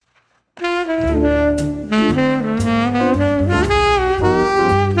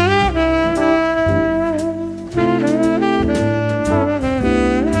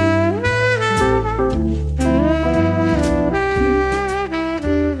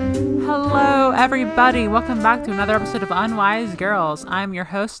Everybody, welcome back to another episode of Unwise Girls. I'm your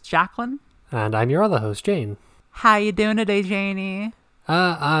host, Jacqueline. And I'm your other host, Jane. How you doing today, Janie?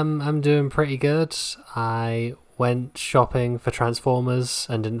 I'm doing pretty good. I went shopping for Transformers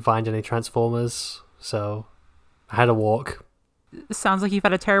and didn't find any Transformers, so I had a walk. Sounds like you've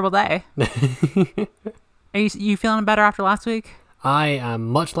had a terrible day. Are you feeling better after last week? I am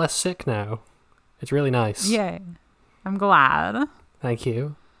much less sick now. It's really nice. Yay. I'm glad. Thank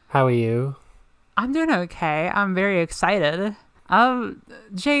you. How are you? I'm doing okay. I'm very excited.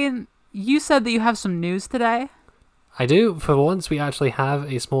 Jane, you said that you have some news today? I do. For once, we actually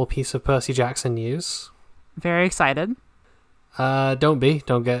have a small piece of Percy Jackson news. Very excited. Don't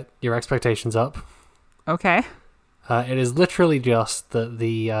get your expectations up. Okay. It is literally just that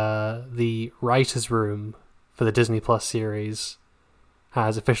the writer's room for the Disney Plus series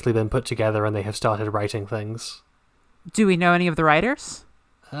has officially been put together and they have started writing things. Do we know any of the writers?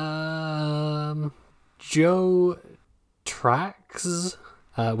 Joe Trax.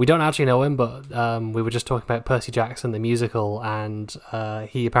 We don't actually know him, but we were just talking about Percy Jackson, the musical, and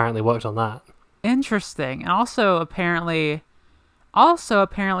he apparently worked on that. Interesting. And also apparently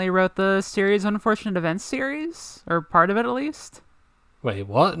wrote the series Unfortunate Events series, or part of it at least. Wait,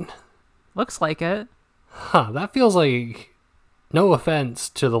 what? Looks like it. Huh, that feels like, no offense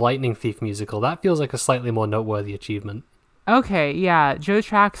to the Lightning Thief musical, that feels like a slightly more noteworthy achievement. Okay, yeah, Joe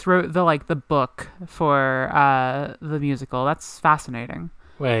Trax wrote the book for the musical. That's fascinating.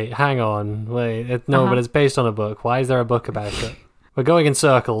 Wait, hang on. But it's based on a book. Why is there a book about it? We're going in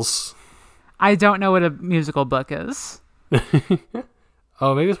circles. I don't know what a musical book is.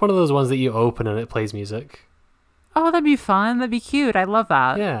 Oh, maybe it's one of those ones that you open and it plays music. Oh, that'd be fun. That'd be cute. I love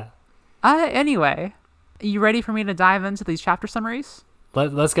that. Yeah. Anyway, are you ready for me to dive into these chapter summaries?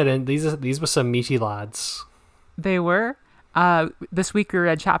 Let's get in. These were some meaty lads. They were. This week we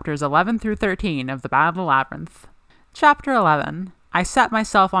read chapters 11 through 13 of the Battle Labyrinth. Chapter 11, I Set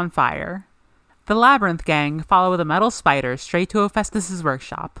Myself on Fire. The Labyrinth gang follow the metal spider straight to Hephaestus'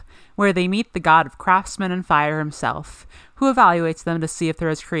 workshop, where they meet the god of craftsmen and fire himself, who evaluates them to see if they're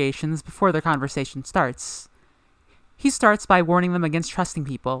his creations before their conversation starts. He starts by warning them against trusting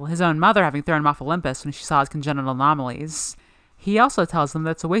people, his own mother having thrown him off Olympus when she saw his congenital anomalies. He also tells them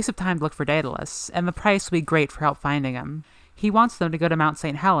that it's a waste of time to look for Daedalus, and the price will be great for help finding him. He wants them to go to Mount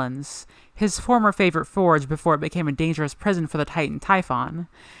St. Helens, his former favorite forge before it became a dangerous prison for the Titan Typhon,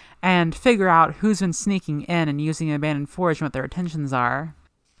 and figure out who's been sneaking in and using an abandoned forge and what their intentions are.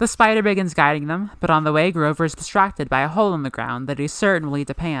 The spider begins guiding them, but on the way Grover is distracted by a hole in the ground that he's certain will lead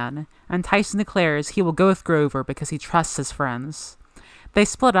to Pan, and Tyson declares he will go with Grover because he trusts his friends. They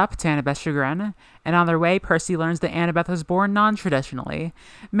split up to Annabeth's chagrin, and on their way Percy learns that Annabeth was born non-traditionally,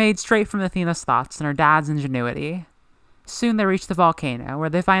 made straight from Athena's thoughts and her dad's ingenuity. Soon they reach the volcano, where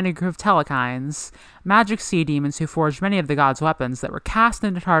they find a group of telekines, magic sea demons who forged many of the gods' weapons that were cast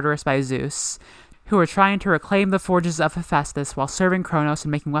into Tartarus by Zeus, who are trying to reclaim the forges of Hephaestus while serving Kronos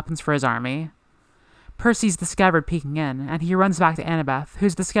and making weapons for his army. Percy's discovered peeking in, and he runs back to Annabeth,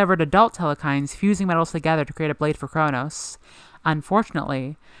 who's discovered adult telekines fusing metals together to create a blade for Kronos.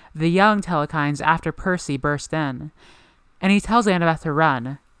 Unfortunately, the young telekines after Percy burst in, and he tells Annabeth to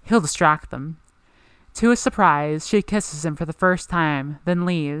run. He'll distract them. To his surprise, she kisses him for the first time, then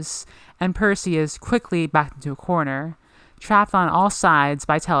leaves, and Percy is quickly backed into a corner, trapped on all sides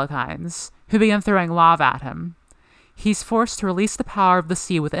by telekines, who begin throwing lava at him. He's forced to release the power of the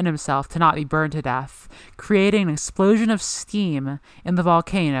sea within himself to not be burned to death, creating an explosion of steam in the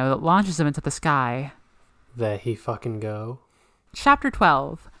volcano that launches him into the sky. There he fucking go. Chapter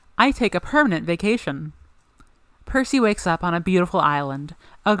 12, I Take a Permanent Vacation. Percy wakes up on a beautiful island,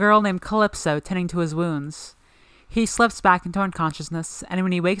 a girl named Calypso tending to his wounds. He slips back into unconsciousness, and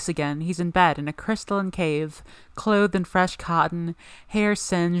when he wakes again, he's in bed in a crystalline cave, clothed in fresh cotton, hair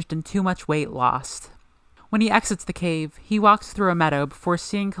singed, and too much weight lost. When he exits the cave, he walks through a meadow before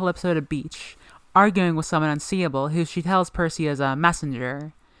seeing Calypso at a beach, arguing with someone unseeable who she tells Percy is a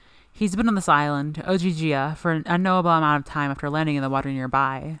messenger. He's been on this island, Ogygia, for an unknowable amount of time after landing in the water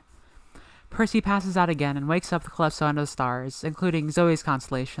nearby. Percy passes out again and wakes up with Calypso under the stars, including Zoe's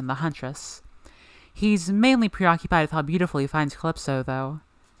constellation, the Huntress. He's mainly preoccupied with how beautiful he finds Calypso, though.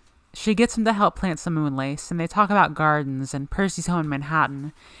 She gets him to help plant some moonlace, and they talk about gardens and Percy's home in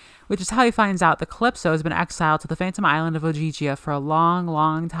Manhattan, which is how he finds out that Calypso has been exiled to the Phantom Island of Ogygia for a long,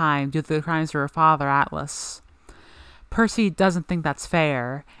 long time due to the crimes of her father, Atlas. Percy doesn't think that's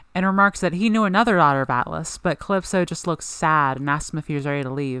fair, and remarks that he knew another daughter of Atlas, but Calypso just looks sad and asks him if he was ready to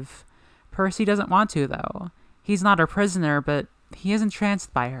leave. Percy doesn't want to, though. He's not her prisoner, but he is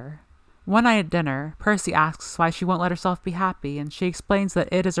entranced by her. One night at dinner, Percy asks why she won't let herself be happy, and she explains that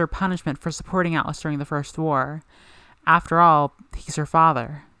it is her punishment for supporting Atlas during the First War. After all, he's her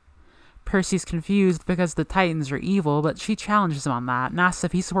father. Percy's confused because the Titans are evil, but she challenges him on that and asks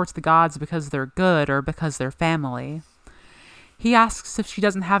if he supports the gods because they're good or because they're family. He asks if she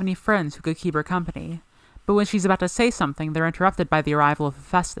doesn't have any friends who could keep her company, but when she's about to say something, they're interrupted by the arrival of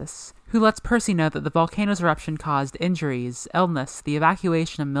Hephaestus, who lets Percy know that the volcano's eruption caused injuries, illness, the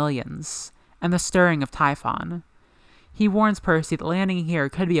evacuation of millions, and the stirring of Typhon. He warns Percy that landing here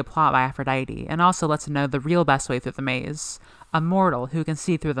could be a plot by Aphrodite, and also lets him know the real best way through the maze, a mortal who can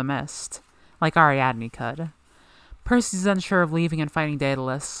see through the mist, like Ariadne could. Percy's unsure of leaving and fighting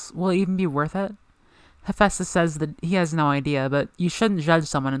Daedalus. Will it even be worth it? Hephaestus says that he has no idea, but you shouldn't judge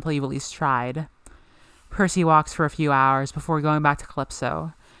someone until you've at least tried. Percy walks for a few hours before going back to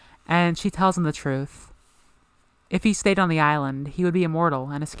Calypso, and she tells him the truth. If he stayed on the island, he would be immortal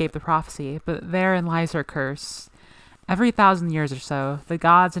and escape the prophecy, but therein lies her curse. Every 1,000 years or so, the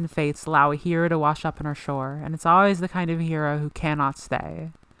gods and fates allow a hero to wash up on her shore, and it's always the kind of hero who cannot stay,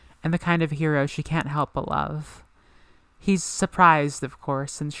 and the kind of hero she can't help but love. He's surprised, of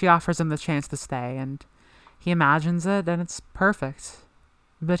course, and she offers him the chance to stay, and he imagines it, and it's perfect.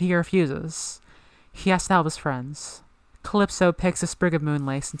 But he refuses. He has to help his friends. Calypso picks a sprig of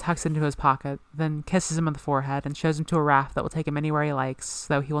moonlace and tucks it into his pocket, then kisses him on the forehead and shows him to a raft that will take him anywhere he likes,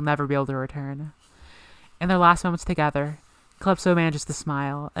 though he will never be able to return. In their last moments together, Calypso manages to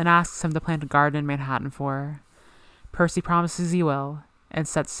smile and asks him to plant a garden in Manhattan for her. Percy promises he will, and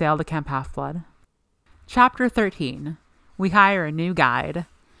sets sail to Camp Half-Blood. Chapter 13. We hire a new guide.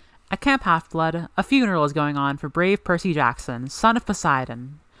 At Camp Half-Blood, a funeral is going on for brave Percy Jackson, son of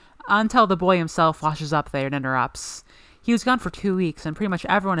Poseidon, until the boy himself washes up there and interrupts. He was gone for 2 weeks, and pretty much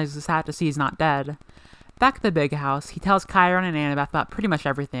everyone is sad to see he's not dead. Back at the big house, he tells Chiron and Annabeth about pretty much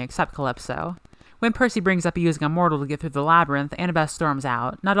everything except Calypso. When Percy brings up using a mortal to get through the labyrinth, Annabeth storms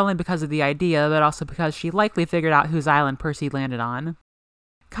out, not only because of the idea, but also because she likely figured out whose island Percy landed on.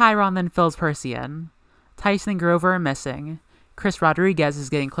 Chiron then fills Percy in. Tyson and Grover are missing, Chris Rodriguez is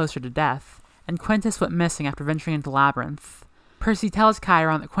getting closer to death, and Quintus went missing after venturing into the labyrinth. Percy tells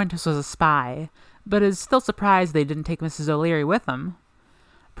Chiron that Quintus was a spy, but is still surprised they didn't take Mrs. O'Leary with them.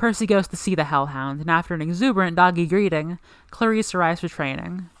 Percy goes to see the Hellhound, and after an exuberant doggy greeting, Clarice arrives for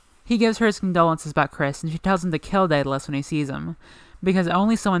training. He gives her his condolences about Chris, and she tells him to kill Daedalus when he sees him, because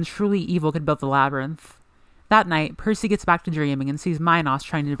only someone truly evil could build the labyrinth. That night, Percy gets back to dreaming and sees Minos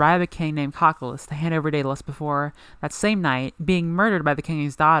trying to bribe a king named Cocculus to hand over Daedalus before, that same night, being murdered by the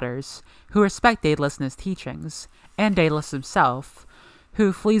king's daughters, who respect Daedalus and his teachings, and Daedalus himself,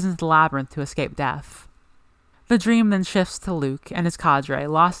 who flees into the labyrinth to escape death. The dream then shifts to Luke and his cadre,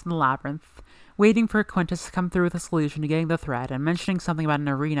 lost in the labyrinth, waiting for Quintus to come through with a solution to getting the thread and mentioning something about an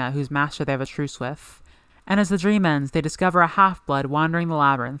arena whose master they have a truce with. And as the dream ends, they discover a half-blood wandering the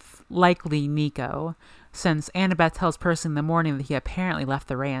labyrinth, likely Nico, since Annabeth tells Percy in the morning that he apparently left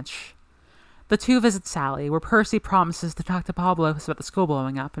the ranch. The two visit Sally, where Percy promises to talk to Pablo about the school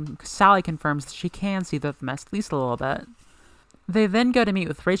blowing up, and Sally confirms that she can see through the mist at least a little bit. They then go to meet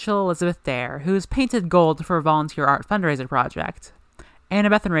with Rachel Elizabeth Dare, who is painted gold for a volunteer art fundraiser project.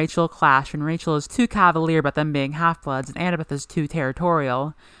 Annabeth and Rachel clash, and Rachel is too cavalier about them being half-bloods, and Annabeth is too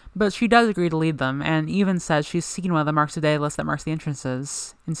territorial, but she does agree to lead them, and even says she's seen one of the marks of Daedalus that marks the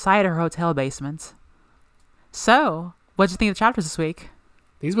entrances, inside her hotel basement. So, what'd you think of the chapters this week?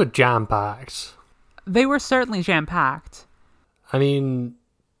 These were jam-packed. They were certainly jam-packed. I mean,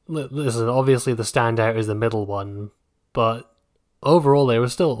 listen, obviously the standout is the middle one, but overall they were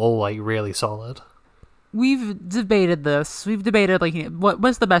still all, like, really solid. We've debated this. We've debated, like, what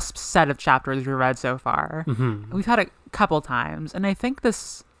was the best set of chapters we've read so far. Mm-hmm. We've had a couple times, and I think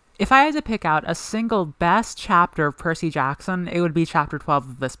this... If I had to pick out a single best chapter of Percy Jackson, it would be chapter 12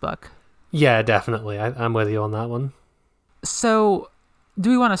 of this book. Yeah, definitely. I'm with you on that one. So,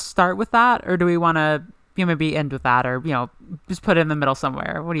 do we want to start with that, or do we want to maybe end with that, or just put it in the middle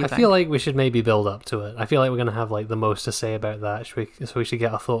somewhere? What do you think? I feel like we should maybe build up to it. I feel like we're going to have like the most to say about that. So we should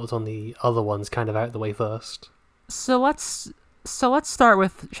get our thoughts on the other ones kind of out the way first. So let's start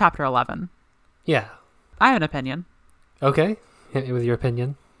with chapter 11. Yeah. I have an opinion. Okay, hit me with your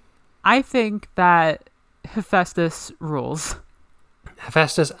opinion. I think that Hephaestus rules.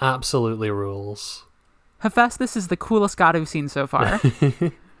 Hephaestus absolutely rules. Hephaestus is the coolest god we've seen so far.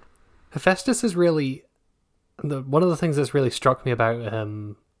 Hephaestus is really... one of the things that's really struck me about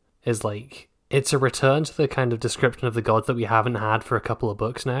him is, like, it's a return to the kind of description of the gods that we haven't had for a couple of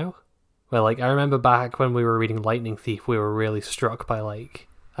books now. Where, like, I remember back when we were reading Lightning Thief, we were really struck by, like,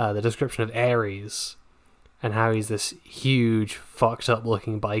 the description of Ares and how he's this huge, fucked up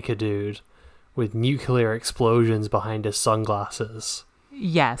looking biker dude with nuclear explosions behind his sunglasses.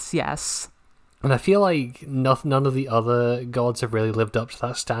 Yes, yes. And I feel like none of the other gods have really lived up to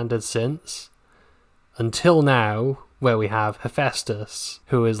that standard since. Until now, where we have Hephaestus,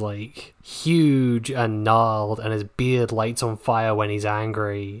 who is, like, huge and gnarled, and his beard lights on fire when he's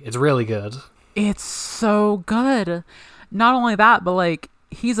angry. It's really good. It's so good. Not only that, but, like,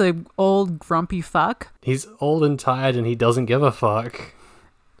 he's a old grumpy fuck. He's old and tired, and he doesn't give a fuck.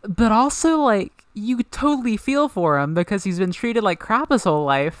 But also, like, you totally feel for him because he's been treated like crap his whole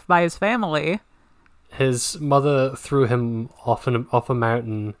life by his family. His mother threw him off a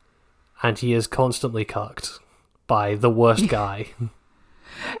mountain, and he is constantly cucked by the worst guy.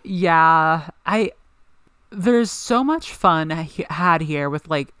 Yeah, there's so much fun had here with,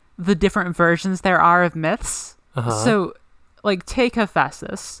 like, the different versions there are of myths. So, like, take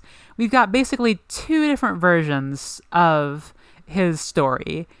Hephaestus. We've got basically two different versions of his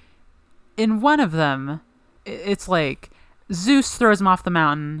story. In one of them, it's like Zeus throws him off the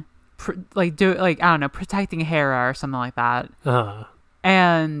mountain, protecting Hera or something like that.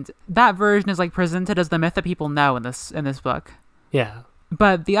 And that version is, like, presented as the myth that people know in this book. Yeah.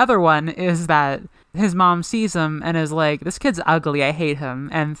 But the other one is that his mom sees him and is like, "This kid's ugly, I hate him,"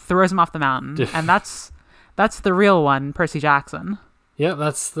 and throws him off the mountain. And that's the real one, Percy Jackson. Yep,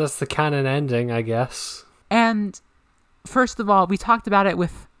 that's the canon ending, I guess. And first of all, we talked about it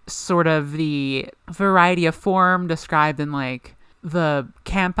with sort of the variety of form described in, like, the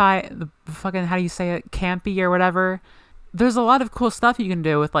how do you say it? Campy or whatever. There's a lot of cool stuff you can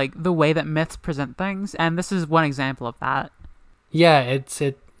do with, like, the way that myths present things, and this is one example of that. Yeah,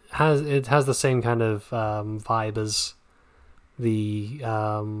 it has the same kind of vibe as the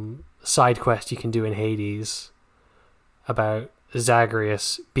side quest you can do in Hades about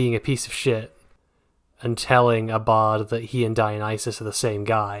Zagreus being a piece of shit and telling a bard that he and Dionysus are the same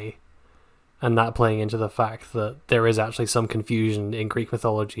guy, and that playing into the fact that there is actually some confusion in Greek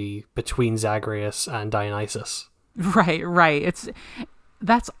mythology between Zagreus and Dionysus. Right.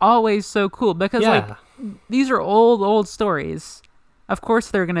 That's always so cool because, like, these are old stories. Of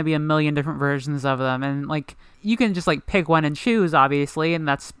course, there are going to be a million different versions of them, and, like, you can just, like, pick one and choose, obviously, and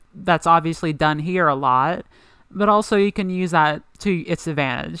that's obviously done here a lot. But also, you can use that to its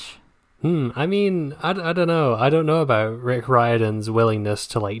advantage. I mean, I don't know. I don't know about Rick Riordan's willingness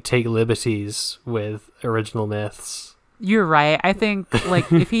to, like, take liberties with original myths. You're right. I think, like,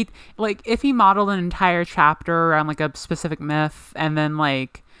 if he modeled an entire chapter around, like, a specific myth and then,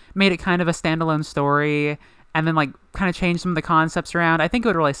 like, made it kind of a standalone story and then, like, kind of changed some of the concepts around, I think it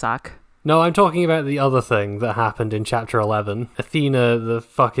would really suck. No, I'm talking about the other thing that happened in chapter 11. Athena, the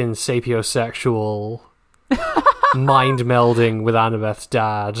fucking sapiosexual, mind melding with Annabeth's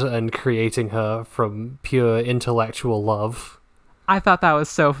dad and creating her from pure intellectual love. I thought that was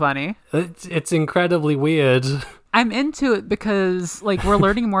so funny. It's incredibly weird. I'm into it because, like, we're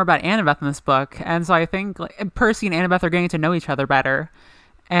learning more about Annabeth in this book, and so I think, like, Percy and Annabeth are getting to know each other better.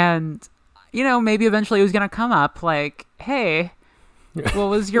 And, you know, maybe eventually it was going to come up, like, hey, what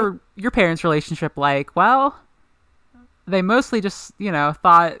was your parents' relationship like? Well, they mostly just, you know,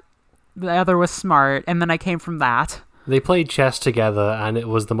 thought the other was smart, and then I came from that. They played chess together, and it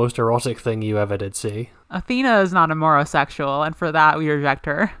was the most erotic thing you ever did see. Athena is not a morosexual, and for that we reject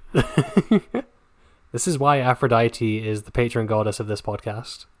her. This is why Aphrodite is the patron goddess of this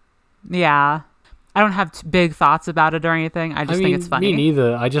podcast. Yeah. I don't have big thoughts about it or anything. I think it's funny. Me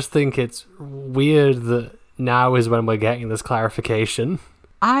neither. I just think it's weird that now is when we're getting this clarification.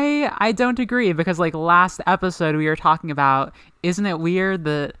 I don't agree, because, like, last episode we were talking about, isn't it weird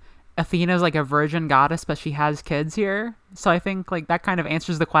that Athena's, like, a virgin goddess, but she has kids here? So I think, like, that kind of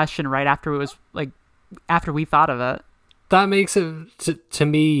answers the question right after it was, like, after we thought of it. That makes it, to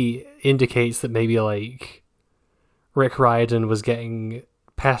me, indicates that maybe, like, Rick Riordan was getting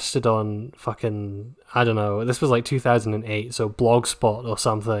pestered on fucking, I don't know, this was like 2008, so Blogspot or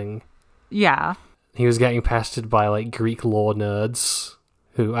something. Yeah. He was getting pestered by, like, Greek lore nerds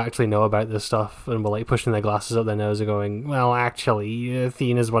who actually know about this stuff and were, like, pushing their glasses up their nose and going, well, actually,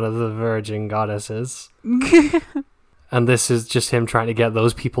 Athena's one of the virgin goddesses. And this is just him trying to get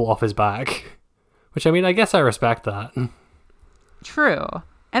those people off his back. Which, I mean, I guess I respect that. True.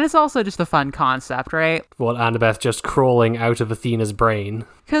 And it's also just a fun concept, right? What, Annabeth just crawling out of Athena's brain?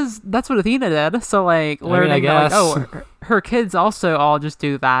 Because that's what Athena did. So, like, learning that, like, oh, her kids also all just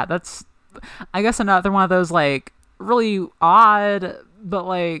do that. That's, I guess, another one of those, like, really odd, but,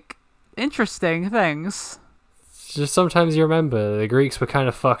 like, interesting things. Just sometimes you remember the Greeks were kind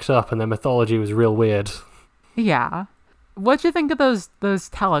of fucked up and their mythology was real weird. Yeah. What'd you think of those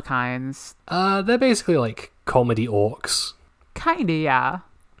telekines? They're basically like comedy orcs. Kinda, yeah.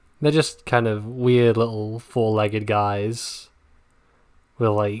 They're just kind of weird little four-legged guys with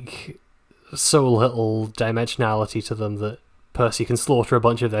like so little dimensionality to them that Percy can slaughter a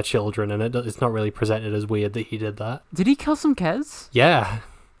bunch of their children, and it's not really presented as weird that he did that. Did he kill some kids? Yeah.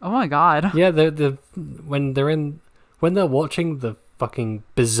 Oh my god. Yeah, when they're watching the fucking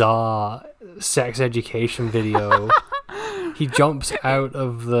bizarre sex education video, he jumps out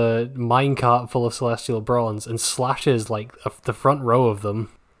of the minecart full of celestial bronze and slashes like the front row of them.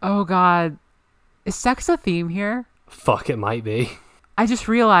 Oh god. Is sex a theme here? Fuck, it might be. I just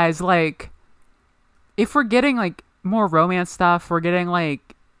realized, like, if we're getting, like, more romance stuff, we're getting,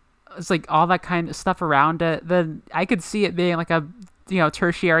 like, it's like all that kind of stuff around it, then I could see it being, like, a,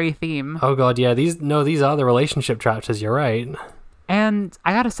 tertiary theme. Oh god, yeah, these are the relationship chapters, you're right. And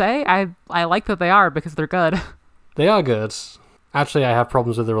I gotta say, I like that they are, because they're good. They are good. Actually, I have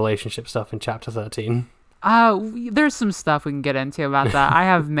problems with the relationship stuff in chapter 13. There's some stuff we can get into about that. I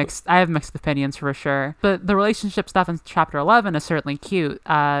have mixed opinions for sure. But the relationship stuff in chapter 11 is certainly cute.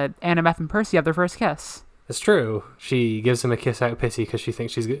 Annabeth and Percy have their first kiss. It's true. She gives him a kiss out of pity because she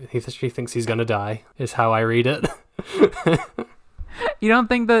thinks he's gonna die. Is how I read it. You don't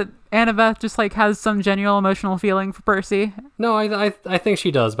think that Annabeth just like has some genuine emotional feeling for Percy? No, I think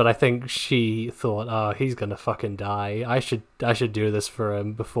she does, but I think she thought, oh, he's gonna fucking die. I should do this for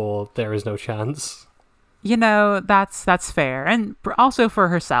him before there is no chance. That's fair. And also for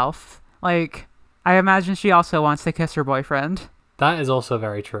herself. Like, I imagine she also wants to kiss her boyfriend. That is also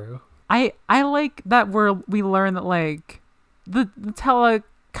very true. I like that we learn that, like, the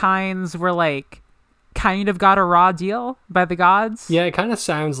telekines were, like, kind of got a raw deal by the gods. Yeah, it kind of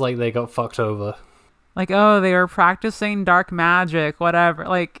sounds like they got fucked over. Like, oh, they were practicing dark magic, whatever.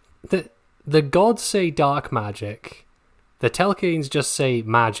 Like, the gods say dark magic. The telekines just say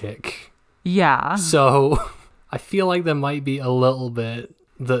magic. Yeah. So, I feel like there might be a little bit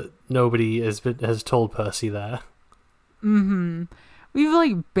that nobody has told Percy there. Mm-hmm. We've,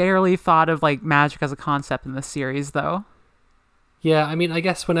 like, barely thought of, like, magic as a concept in this series, though. Yeah, I mean, I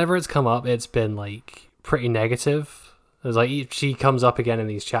guess whenever it's come up, it's been, like, pretty negative. It was like, she comes up again in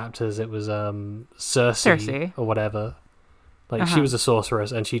these chapters. It was, Circe. Or whatever. Like, she was a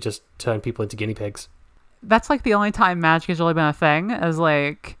sorceress, and she just turned people into guinea pigs. That's, like, the only time magic has really been a thing, is,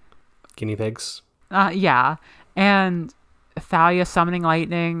 like... Guinea pigs. Yeah. And Thalia summoning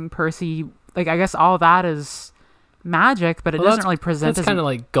lightning, Percy, like, I guess all that is magic, but it doesn't really present as... It's kind of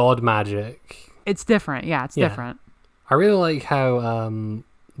like god magic. It's different. Yeah, it's different. I really like how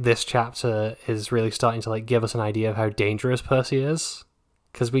this chapter is really starting to, like, give us an idea of how dangerous Percy is.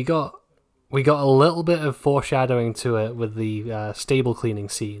 Because we got a little bit of foreshadowing to it with the stable cleaning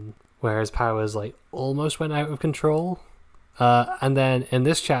scene, where his powers, like, almost went out of control. And then in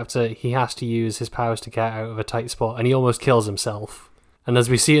this chapter, he has to use his powers to get out of a tight spot, and he almost kills himself. And as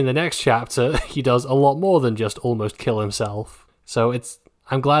we see in the next chapter, he does a lot more than just almost kill himself. So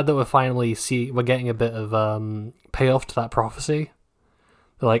I'm glad that we're getting a bit of payoff to that prophecy.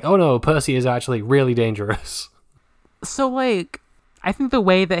 They're like, oh no, Percy is actually really dangerous. So, like, I think the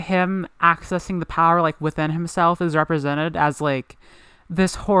way that him accessing the power, like, within himself is represented as, like,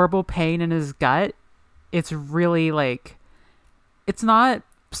 this horrible pain in his gut, it's really, like... It's not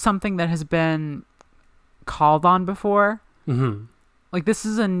something that has been called on before. Mm-hmm. Like, this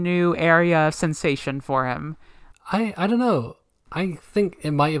is a new area of sensation for him. I don't know. I think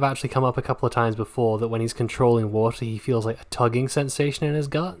it might have actually come up a couple of times before that when he's controlling water, he feels like a tugging sensation in his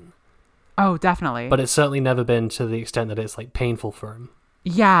gut. Oh, definitely. But it's certainly never been to the extent that it's, like, painful for him.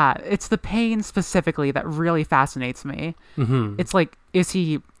 Yeah, it's the pain specifically that really fascinates me. Mm-hmm. It's like, is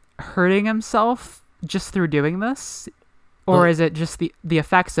he hurting himself just through doing this? Or is it just the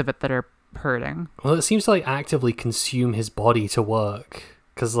effects of it that are hurting? Well, it seems to, like, actively consume his body to work.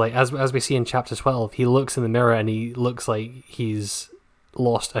 Because, like, as we see in chapter 12, he looks in the mirror and he looks like he's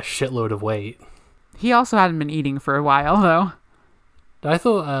lost a shitload of weight. He also hadn't been eating for a while, though. I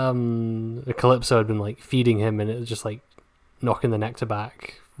thought Calypso had been, like, feeding him and it was just, like, knocking the nectar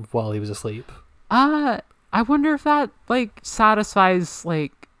back while he was asleep. I wonder if that, like, satisfies,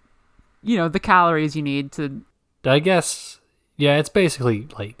 like, the calories you need to... I guess, yeah, it's basically,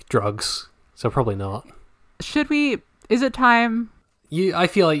 like, drugs, so probably not. Is it time? I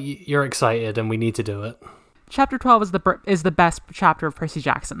feel like you're excited and we need to do it. Chapter 12 is the best chapter of Percy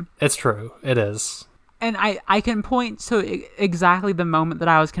Jackson. It's true, it is. And I can point to exactly the moment that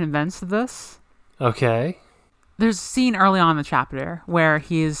I was convinced of this. Okay. there's a scene early on in the chapter where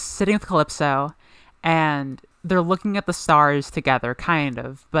he's sitting with Calypso and they're looking at the stars together, kind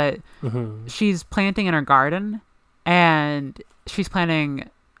of, but she's planting in her garden and she's planting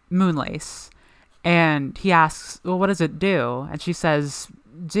moonlace. And he asks, well, what does it do? And she says,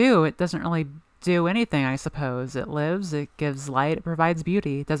 it doesn't really do anything, I suppose. It lives, it gives light, it provides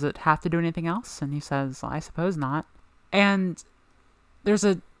beauty. Does it have to do anything else? And he says, well, I suppose not. And there's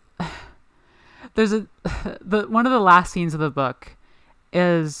one of the last scenes of the book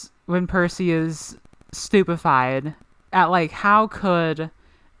is when Percy is stupefied at, like, how could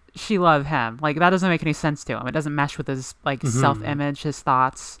she love him? Like, that doesn't make any sense to him. It doesn't mesh with his, like, self-image, his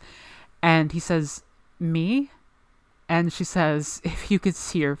thoughts. And he says, me? And she says, if you could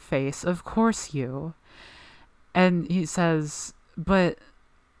see your face, of course you. And he says, but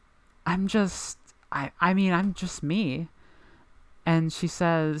I'm just, I mean, I'm just me. And she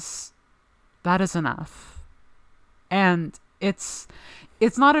says, that is enough. And it's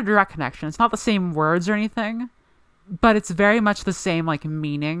not a direct connection. It's not the same words or anything, but it's very much the same, like,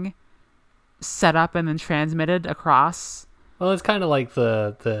 meaning set up and then transmitted across. Well, it's kind of like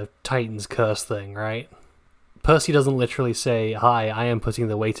the Titan's curse thing, right? Percy doesn't literally say, hi, I am putting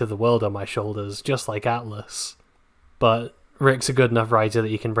the weight of the world on my shoulders, just like Atlas. But Rick's a good enough writer that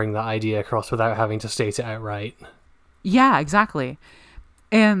he can bring that idea across without having to state it outright. Yeah, exactly.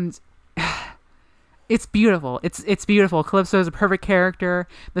 And it's beautiful. It's beautiful. Calypso is a perfect character.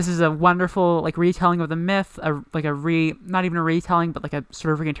 This is a wonderful, like, retelling of the myth, not even a retelling, but like a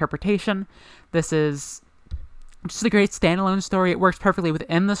sort of reinterpretation. This is just a great standalone story. It works perfectly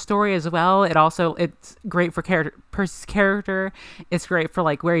within the story as well. It's great for Percy's character. It's great for,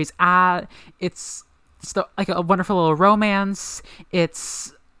 like, where he's at. It's like a wonderful little romance.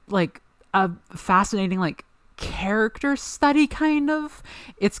 It's like a fascinating, like, character study, kind of.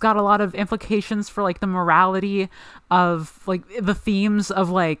 It's got a lot of implications for, like, the morality of, like, the themes of,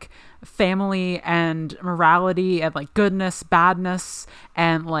 like, family and morality and, like, goodness, badness,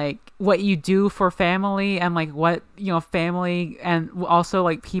 and, like, what you do for family and, like, what, you know, family and also,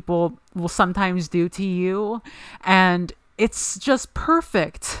 like, people will sometimes do to you. And it's just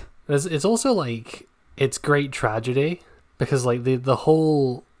perfect. It's also, like, it's great tragedy because, like, the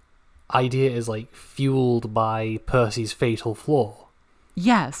whole idea is, like, fueled by Percy's fatal flaw.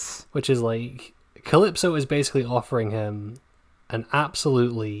 Yes. Which is, like, Calypso is basically offering him an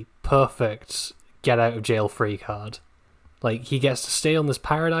absolutely perfect get out of jail free card. Like, he gets to stay on this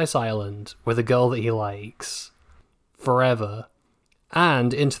paradise island with a girl that he likes forever,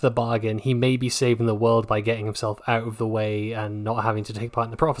 and into the bargain he may be saving the world by getting himself out of the way and not having to take part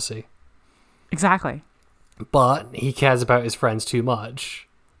in the prophecy. Exactly. But he cares about his friends too much,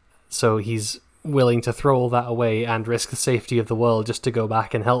 so he's willing to throw all that away and risk the safety of the world just to go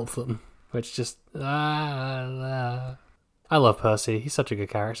back and help them. Which just... I love Percy. He's such a good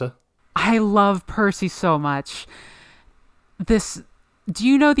character. I love Percy so much. Do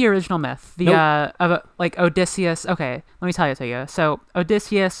you know the original myth? Nope. Of like Odysseus. Okay, let me tell you. So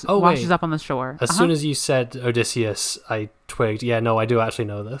Odysseus washes up on the shore. As soon as you said Odysseus, I twigged. Yeah, no, I do actually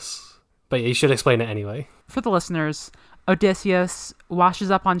know this. But you should explain it anyway. For the listeners, Odysseus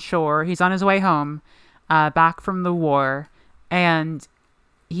washes up on shore. He's on his way home, back from the war, and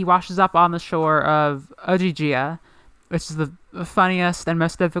he washes up on the shore of Ogygia, which is the funniest and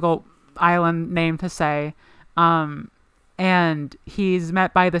most difficult island name to say. And he's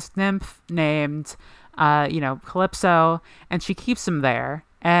met by this nymph named, Calypso, and she keeps him there.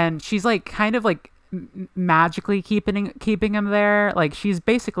 And she's, like, kind of, like, magically keeping him there. Like, she's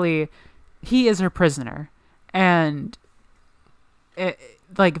basically, he is her prisoner. And,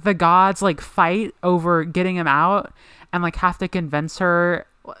 the gods, like, fight over getting him out and, like, have to convince her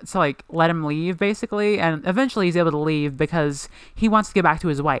to, like, let him leave, basically. And eventually he's able to leave because he wants to get back to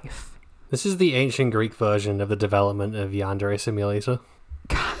his wife. This is the ancient Greek version of the development of Yandere Simulator.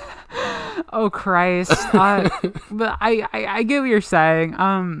 Oh, Christ. But I get what you're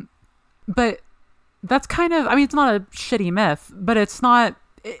saying. But that's kind of, I mean, it's not a shitty myth, but it's not,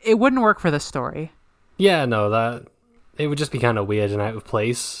 it wouldn't work for this story. Yeah, no, it would just be kind of weird and out of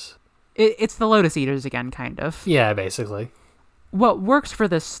place. It's the Lotus Eaters again, kind of. Yeah, basically. What works for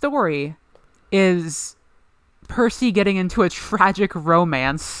this story is Percy getting into a tragic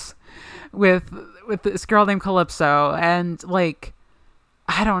romance with this girl named Calypso, and, like,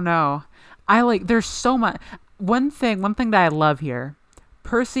 I don't know. There's so much. One thing that I love here,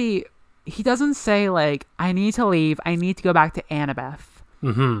 Percy, he doesn't say, like, I need to leave, I need to go back to Annabeth.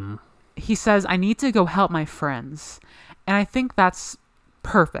 Mm-hmm. He says, I need to go help my friends. And I think that's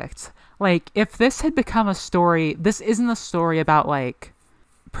perfect. Like, if this had become a story, this isn't a story about, like,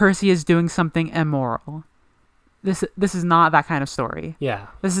 Percy is doing something immoral. This is not that kind of story. Yeah.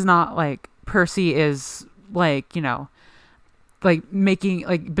 This is not like Percy is like, like making,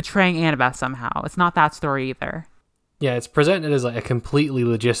 like betraying Annabeth somehow. It's not that story either. Yeah, it's presented as like a completely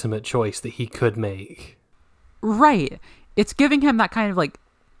legitimate choice that he could make. Right. It's giving him that kind of like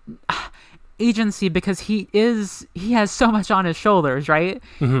agency because he has so much on his shoulders, right?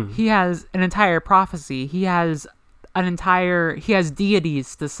 Mm-hmm. He has an entire prophecy. He has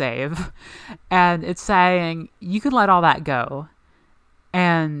deities to save. And it's saying you can let all that go.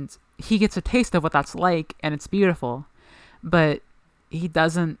 And he gets a taste of what that's like, and it's beautiful. But he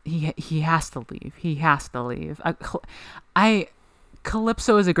doesn't, he has to leave. He has to leave.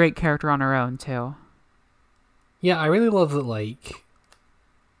 Calypso is a great character on her own too. Yeah, I really love that, like,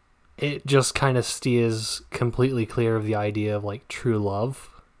 it just kind of steers completely clear of the idea of, like, true love.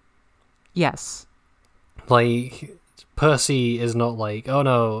 Yes. Like, Percy is not like, oh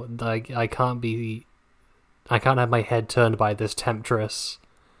no, I can't have my head turned by this temptress.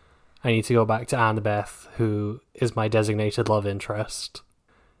 I need to go back to Annabeth, who is my designated love interest.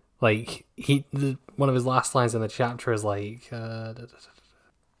 Like, one of his last lines in the chapter is like, oh,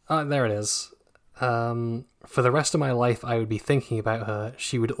 there it is. For the rest of my life, I would be thinking about her.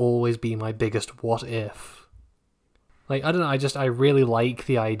 She would always be my biggest what if. Like, I don't know, I really like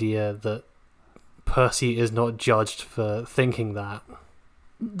the idea that Percy is not judged for thinking that.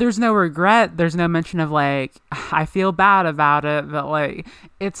 There's no regret. There's no mention of, like, I feel bad about it, but, like,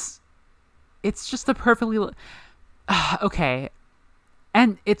 it's just a perfectly... Okay.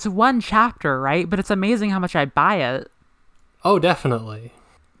 And it's one chapter, right? But it's amazing how much I buy it. Oh, definitely.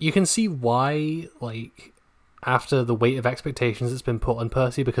 You can see why, like, after the weight of expectations that's been put on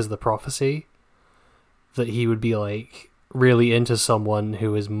Percy because of the prophecy, that he would be, like, really into someone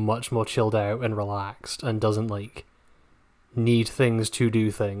who is much more chilled out and relaxed and doesn't, like, need things to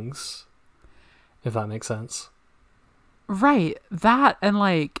do things, if that makes sense. Right. That, and,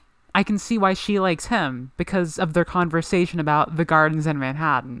 like, I can see why she likes him because of their conversation about the gardens in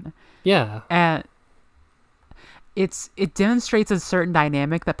Manhattan. Yeah. And it demonstrates a certain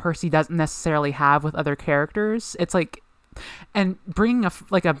dynamic that Percy doesn't necessarily have with other characters. It's like, and bringing a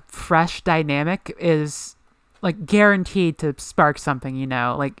fresh dynamic is like guaranteed to spark something,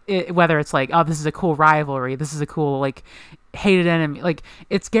 like whether it's like, oh, this is a cool rivalry, this is a cool like hated enemy, like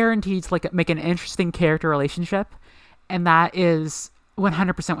it's guaranteed to like make an interesting character relationship, and that is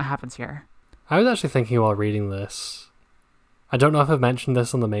 100% what happens here. I was actually thinking while reading this, I don't know if I've mentioned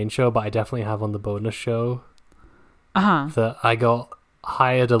this on the main show, but I definitely have on the bonus show. That I got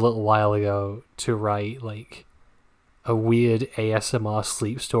hired a little while ago to write like a weird ASMR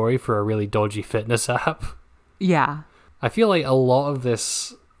sleep story for a really dodgy fitness app. Yeah. I feel like a lot of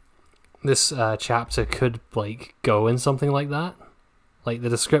this chapter could like go in something like that. Like the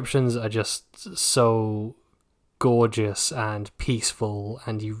descriptions are just so gorgeous and peaceful,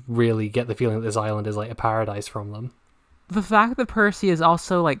 and you really get the feeling that this island is like a paradise from them. The fact that Percy is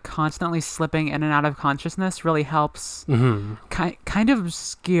also like constantly slipping in and out of consciousness really helps kind of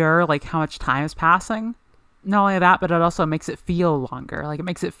obscure like how much time is passing. Not only that, but it also makes it feel longer. Like it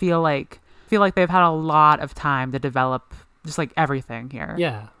makes it feel like they've had a lot of time to develop just like everything here.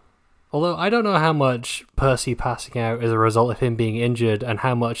 Yeah. Although I don't know how much Percy passing out is a result of him being injured and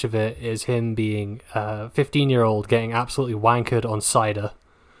how much of it is him being a 15-year-old getting absolutely wankered on cider.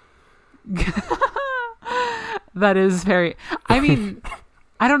 That is very... I mean,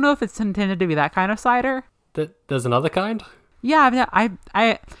 I don't know if it's intended to be that kind of cider. There's another kind? Yeah,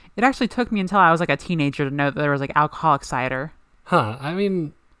 I it actually took me until I was like a teenager to know that there was like alcoholic cider. Huh, I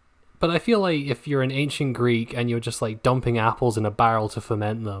mean... But I feel like if you're an ancient Greek and you're just like dumping apples in a barrel to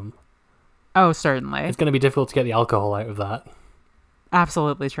ferment them... Oh, certainly. It's going to be difficult to get the alcohol out of that.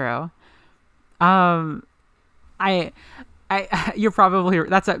 Absolutely true. You're probably...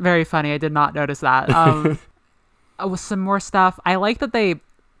 That's very funny. I did not notice that. With some more stuff, I like that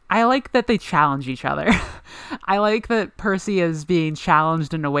they challenge each other. I like that Percy is being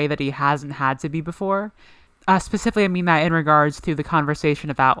challenged in a way that he hasn't had to be before. Specifically, I mean that in regards to the conversation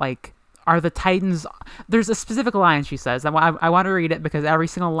about, like, are the Titans... There's a specific line she says. I want to read it because every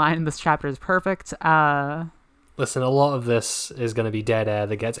single line in this chapter is perfect. Listen, a lot of this is going to be dead air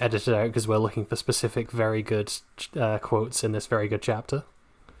that gets edited out because we're looking for specific, very good quotes in this very good chapter.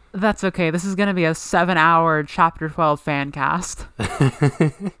 That's okay. This is going to be a 7-hour Chapter 12 fan cast.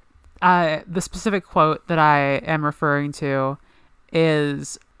 The specific quote that I am referring to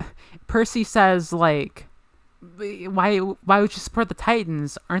is Percy says, like, why would you support the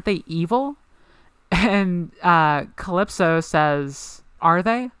Titans? Aren't they evil? And Calypso says, are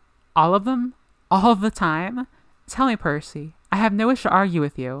they? All of them? All of the time? Tell me, Percy. I have no wish to argue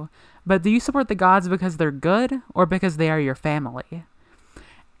with you, but do you support the gods because they're good or because they are your family?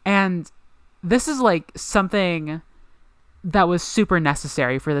 And this is like something that was super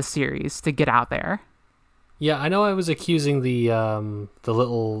necessary for the series to get out there. Yeah, I know I was accusing the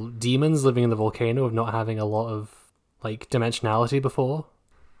little demons living in the volcano of not having a lot of like dimensionality before,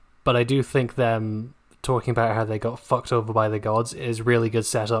 but I do think them talking about how they got fucked over by the gods is really good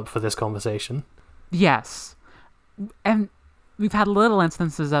setup for this conversation. Yes. And we've had little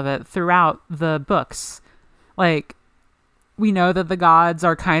instances of it throughout the books. Like, we know that the gods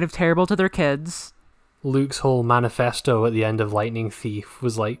are kind of terrible to their kids. Luke's whole manifesto at the end of Lightning Thief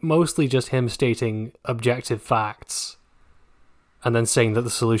was like mostly just him stating objective facts and then saying that the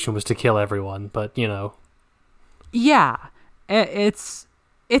solution was to kill everyone, but you know. Yeah. It's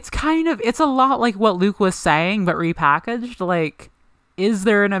a lot like what Luke was saying, but repackaged. Like, is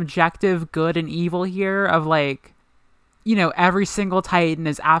there an objective good and evil here of like, you know, every single Titan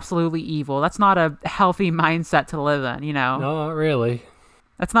is absolutely evil? That's not a healthy mindset to live in, you know? No, not really.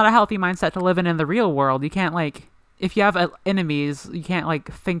 That's not a healthy mindset to live in the real world. You can't like, if you have enemies, you can't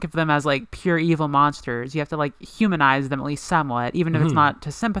like think of them as like pure evil monsters. You have to like humanize them at least somewhat, even if it's not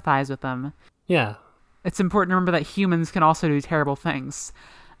to sympathize with them. Yeah. It's important to remember that humans can also do terrible things.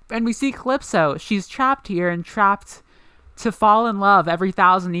 And we see Calypso. She's trapped here and trapped to fall in love every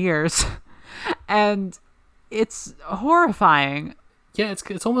 1,000 years. And it's horrifying. Yeah,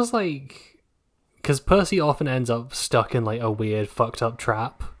 it's almost like, because Percy often ends up stuck in like a weird fucked up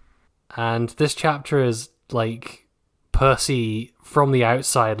trap, and this chapter is like Percy from the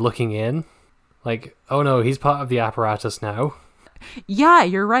outside looking in, like, oh no, he's part of the apparatus now. Yeah,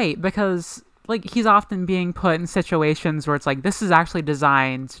 you're right, because like he's often being put in situations where it's like, this is actually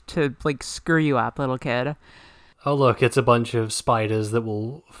designed to like screw you up, little kid. Oh look, it's a bunch of spiders that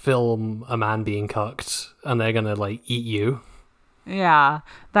will film a man being cucked and they're gonna like eat you. Yeah,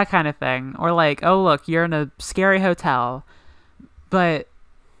 that kind of thing. Or like, oh look, you're in a scary hotel. But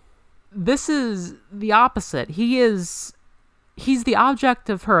this is the opposite. He's the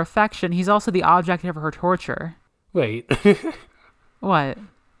object of her affection. He's also the object of her torture. Wait. What?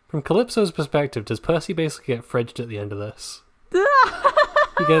 From Calypso's perspective, does Percy basically get fridged at the end of this?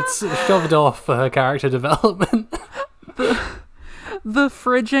 He gets shoved off for her character development. The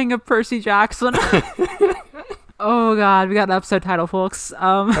fridging of Percy Jackson. Oh god, we got an episode title, folks.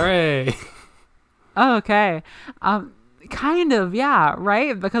 Hooray! Oh, okay. Kind of, yeah,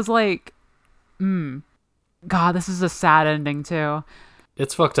 right? Because like, God, this is a sad ending too.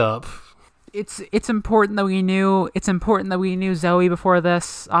 It's fucked up. It's important that we knew. It's important that we knew Zoe before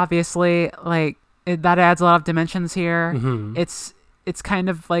this. Obviously, like that adds a lot of dimensions here. Mm-hmm. It's kind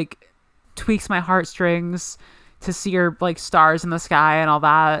of like tweaks my heartstrings to see her like stars in the sky and all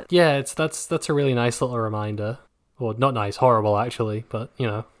that. Yeah, that's a really nice little reminder. Well, not nice, horrible actually, but you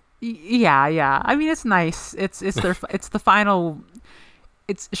know. Yeah. I mean, it's nice. It's their it's the final.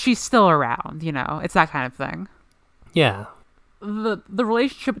 She's still around, you know. It's that kind of thing. Yeah. The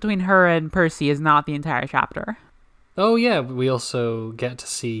relationship between her and Percy is not the entire chapter. Oh yeah, we also get to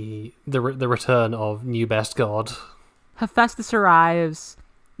see the return of new best god. Hephaestus arrives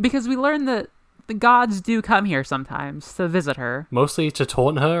because we learn that the gods do come here sometimes to visit her. Mostly to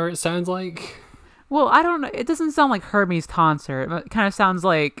taunt her, it sounds like. Well, I don't know. It doesn't sound like Hermes taunts her. It kind of sounds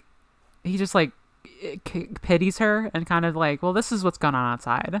like he just like pities her and kind of like, well, this is what's going on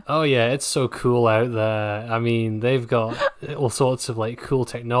outside. Oh yeah, it's so cool out there. I mean, they've got all sorts of like cool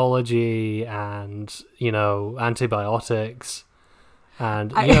technology and, you know, antibiotics.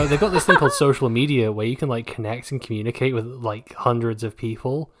 And, you know, they've got this thing called social media where you can like connect and communicate with like hundreds of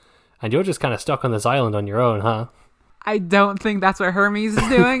people. And you're just kind of stuck on this island on your own, huh? I don't think that's what Hermes is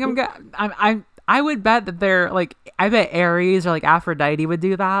doing. I would bet that they're like, I bet Ares or like Aphrodite would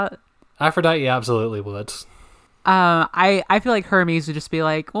do that. Aphrodite absolutely would. I feel like Hermes would just be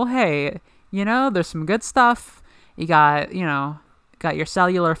like, well, hey, you know, there's some good stuff. You got, you know, got your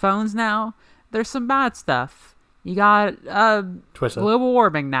cellular phones now. There's some bad stuff. You got Twitter. Global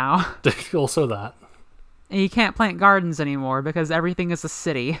warming now. Also that. And you can't plant gardens anymore because everything is a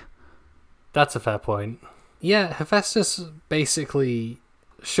city. That's a fair point. Yeah, Hephaestus basically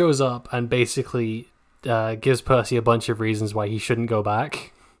shows up and basically gives Percy a bunch of reasons why he shouldn't go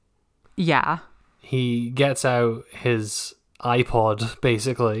back. Yeah. He gets out his iPod,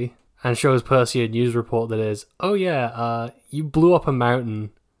 basically, and shows Percy a news report that is, oh yeah, you blew up a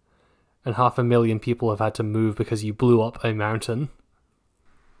mountain, and 500,000 people have had to move because you blew up a mountain.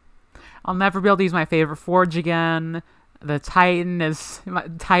 I'll never be able to use my favorite forge again. The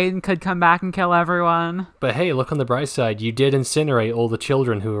Titan could come back and kill everyone. But hey, look on the bright side. You did incinerate all the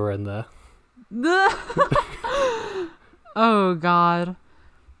children who were in there. Oh, God.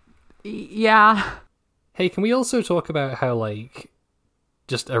 Yeah. Hey, can we also talk about how, like,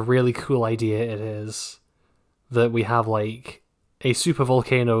 just a really cool idea it is that we have, like, a super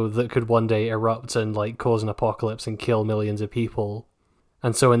volcano that could one day erupt and, like, cause an apocalypse and kill millions of people.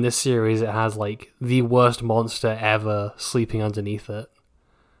 And so in this series, it has, like, the worst monster ever sleeping underneath it.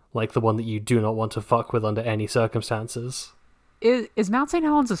 Like, the one that you do not want to fuck with under any circumstances. Is Mount St.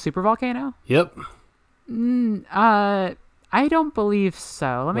 Helens a supervolcano? Yep. I don't believe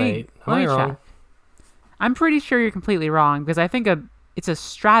so. Let me wrong? check. I'm pretty sure you're completely wrong because I think it's a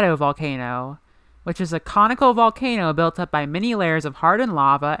stratovolcano, which is a conical volcano built up by many layers of hardened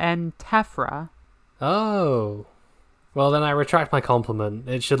lava and tephra. Oh. Well, then I retract my compliment.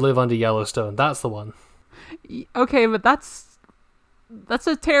 It should live under Yellowstone. That's the one. Okay, but that's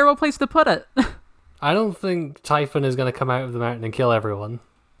a terrible place to put it. I don't think Typhon is going to come out of the mountain and kill everyone.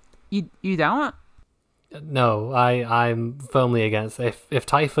 You don't? No, I'm firmly against. If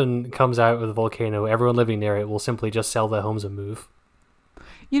Typhon comes out of the volcano, everyone living near it will simply just sell their homes and move.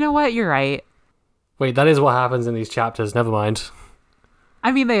 You know what? You're right. Wait, that is what happens in these chapters. Never mind.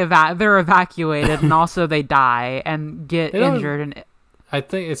 I mean, they're evacuated and also they die and get injured. And I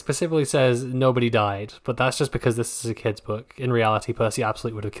think it specifically says nobody died, but that's just because this is a kid's book. In reality, Percy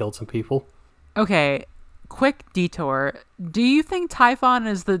absolutely would have killed some people. Okay, quick detour. Do you think Typhon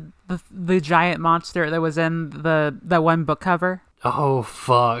is the giant monster that was in the one book cover? Oh,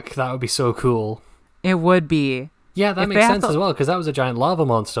 fuck. That would be so cool. It would be. Yeah, that makes sense as well, because that was a giant lava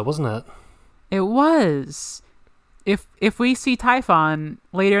monster, wasn't it? It was. If we see Typhon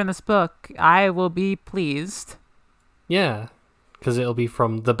later in this book, I will be pleased. Yeah, because it'll be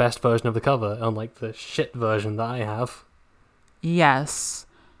from the best version of the cover, unlike the shit version that I have. Yes.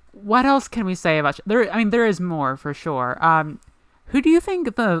 What else can we say about there? I mean, there is more for sure. Who do you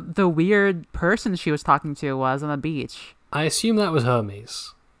think the weird person she was talking to was on the beach? I assume that was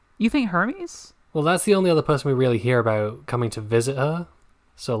Hermes. You think Hermes? Well, that's the only other person we really hear about coming to visit her.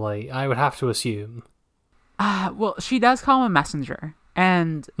 So, like, I would have to assume. Well, she does call him a messenger,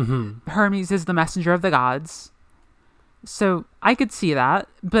 and Hermes is the messenger of the gods. So I could see that,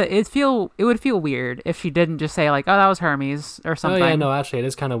 but it would feel weird if she didn't just say like, "Oh, that was Hermes" or something. Oh yeah, no, actually, it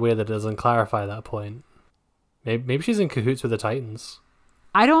is kind of weird that it doesn't clarify that point. Maybe she's in cahoots with the Titans.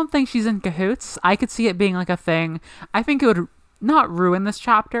 I don't think she's in cahoots. I could see it being like a thing. I think it would not ruin this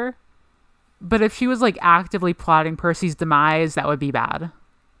chapter, but if she was like actively plotting Percy's demise, that would be bad.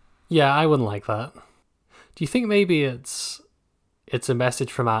 Yeah, I wouldn't like that. Do you think maybe it's a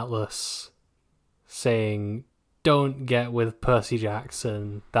message from Atlas saying, "Don't get with Percy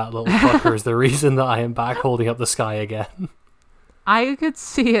Jackson. That little fucker is the reason that I am back holding up the sky again." I could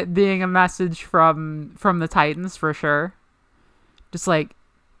see it being a message from the Titans for sure. Just like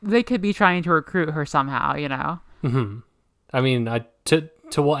they could be trying to recruit her somehow, you know. I mean,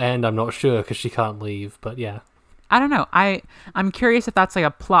 to what end? I'm not sure because she can't leave. But yeah. I don't know. I'm curious if that's like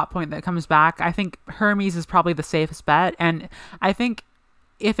a plot point that comes back. I think Hermes is probably the safest bet, and I think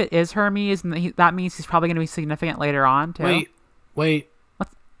if it is Hermes, that means he's probably going to be significant later on too. Wait.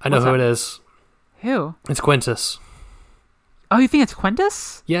 I know who it is. Who? It's Quintus. Oh, you think it's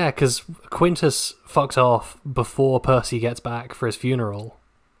Quintus? Yeah, because Quintus fucks off before Percy gets back for his funeral.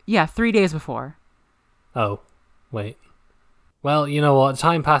 Yeah, 3 days before. Oh, wait. Well, you know what?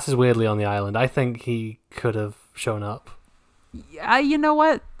 Time passes weirdly on the island. I think he could have shown up. Yeah, you know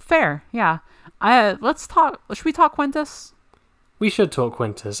what? Fair. Yeah. Let's talk. Should we talk Quintus? We should talk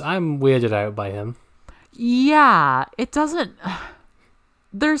Quintus. I'm weirded out by him. Yeah, it doesn't.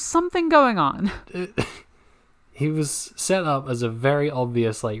 There's something going on. He was set up as a very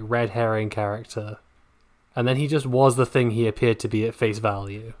obvious, like, red herring character, and then he just was the thing he appeared to be at face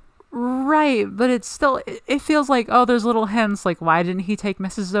value. Right, but it's still, it feels like, oh, there's little hints, like, why didn't he take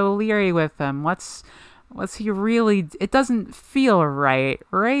Mrs. O'Leary with him? What's he really, it doesn't feel right?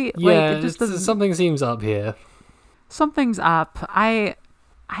 Yeah, like, it just doesn't, something seems up here. Something's up. Let's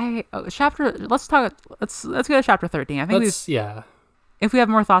go to chapter 13. I think if we have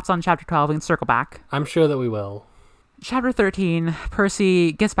more thoughts on chapter 12, we can circle back. I'm sure that we will. Chapter 13,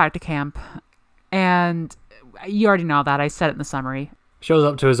 Percy gets back to camp, and you already know that. I said it in the summary. Shows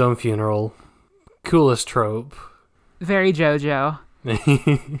up to his own funeral. Coolest trope. Very JoJo.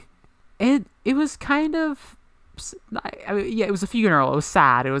 It was kind of... it was a funeral. It was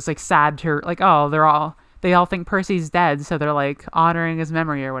sad. It was like sad to... Like, oh, they all think Percy's dead, so they're like honoring his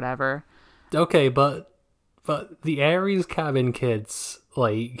memory or whatever. Okay, but the Ares cabin kids,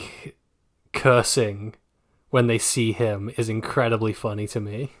 like, cursing when they see him is incredibly funny to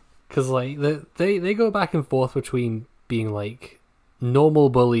me. Because, like, they go back and forth between being, like, normal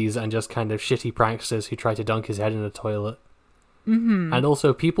bullies and just kind of shitty pranksters who try to dunk his head in a toilet. and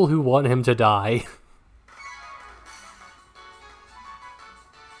also people who want him to die.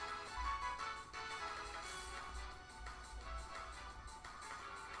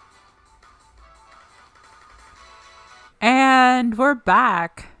 And we're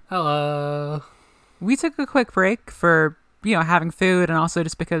back. Hello. We took a quick break for, having food, and also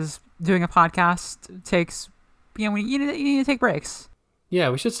just because doing a podcast takes, you need to take breaks. Yeah,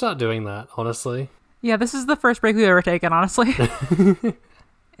 we should start doing that, honestly. Yeah, this is the first break we've ever taken, honestly.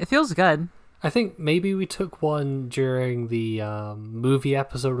 It feels good. I think maybe we took one during the movie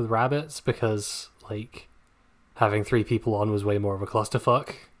episode with rabbits because, having 3 people on was way more of a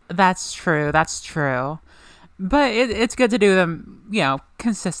clusterfuck. That's true. But it's good to do them,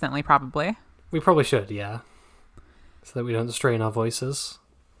 consistently, probably. We probably should, yeah. So that we don't strain our voices.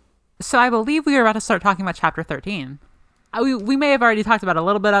 So I believe we were about to start talking about Chapter 13. We may have already talked about a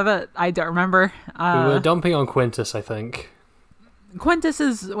little bit of it. I don't remember. We were dumping on Quintus, I think. Quintus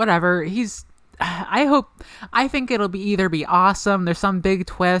is whatever. I think it'll either be awesome, there's some big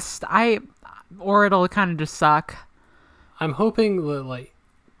twist, or it'll kind of just suck. I'm hoping that,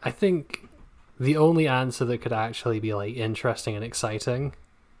 I think the only answer that could actually be, interesting and exciting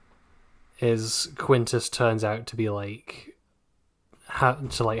is Quintus turns out to be,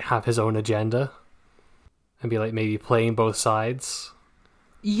 have his own agenda and be, maybe playing both sides.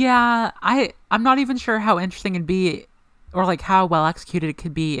 Yeah, I'm not even sure how interesting it'd be or, how well executed it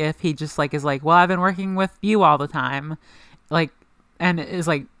could be if he just, is well, I've been working with you all the time, and is,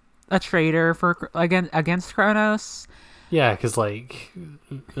 a traitor against Kronos. Yeah, because,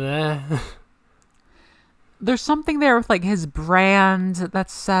 There's something there with, his brand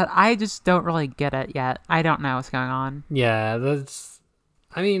that's set. I just don't really get it yet. I don't know what's going on. Yeah,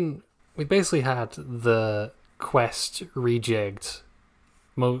 we basically had the quest rejigged,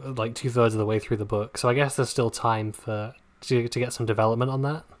 2/3 of the way through the book, so I guess there's still time to get some development on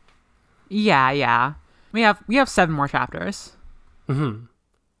that. Yeah. We have 7 more chapters. Mm-hmm.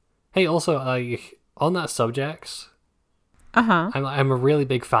 Hey, also, on that subject, Uh-huh. I'm a really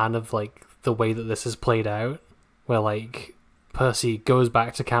big fan of, the way that this is played out, where, Percy goes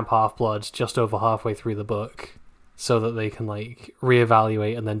back to Camp Half-Blood just over halfway through the book so that they can,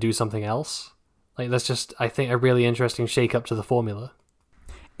 reevaluate and then do something else. That's just, I think, a really interesting shake-up to the formula.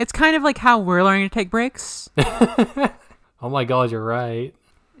 It's kind of like how we're learning to take breaks. Oh my god, you're right.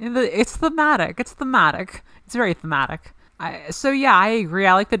 It's thematic. It's very thematic. I agree.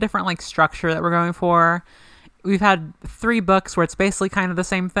 I like the different, structure that we're going for. We've had 3 books where it's basically kind of the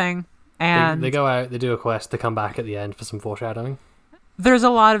same thing. And they go out, they do a quest, they come back at the end for some foreshadowing. There's a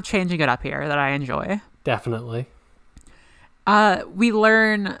lot of changing it up here that I enjoy. Definitely. We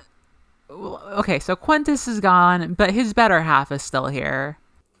learn... Okay, so Quintus is gone, but his better half is still here.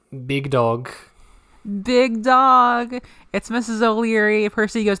 Big dog. Big dog. It's Mrs. O'Leary.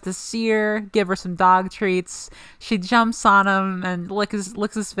 Percy goes to see her, give her some dog treats. She jumps on him and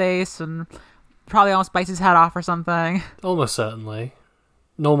licks his face and probably almost bites his head off or something. Almost certainly.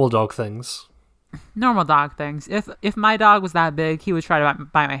 Normal dog things. Normal dog things. If my dog was that big, he would try to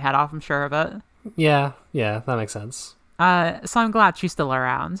bite my head off, I'm sure of it. Yeah, that makes sense. So I'm glad she's still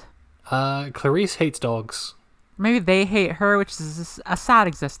around. Clarice hates dogs. Maybe they hate her, which is a sad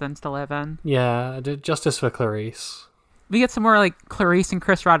existence to live in. Yeah, justice for Clarice. We get some more Clarice and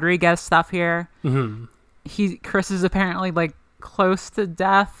Chris Rodriguez stuff here. Mm-hmm. Chris is apparently close to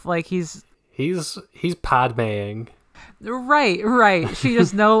death. He's Padmeing. Right. She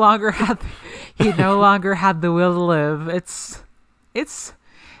just no longer he no longer had the will to live.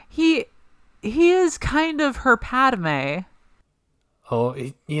 He is kind of her Padme. Oh,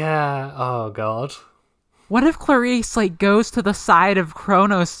 yeah. Oh, God. What if Clarice, goes to the side of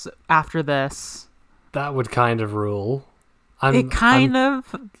Kronos after this? That would kind of rule. I kind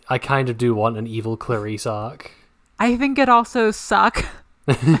of do want an evil Clarice arc. I think it'd also suck.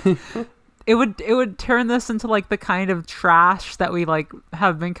 It would turn this into, the kind of trash that we,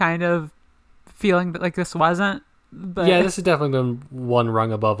 have been kind of feeling that, this wasn't. But yeah, this has definitely been one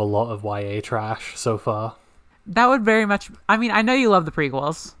rung above a lot of YA trash so far. That would very much... I mean, I know you love the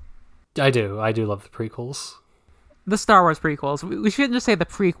prequels. I do love the prequels. The Star Wars prequels. We shouldn't just say the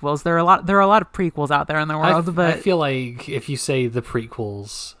prequels. There are a lot of prequels out there in the world, but... I feel like if you say the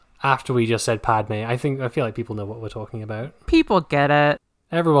prequels after we just said Padme, I feel like people know what we're talking about. People get it.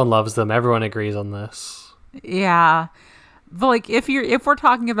 Everyone loves them. Everyone agrees on this. Yeah. But, if we're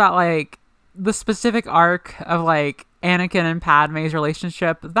talking about, the specific arc of, Anakin and Padme's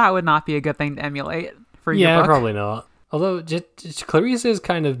relationship, that would not be a good thing to emulate for your book. Yeah, probably not. Although, Clarice is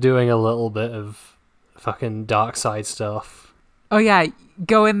kind of doing a little bit of fucking dark side stuff. Oh, yeah.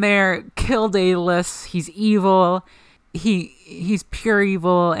 Go in there, kill Daedalus. He's evil. he's pure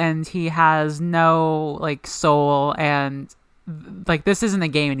evil and he has no like soul, and like this isn't a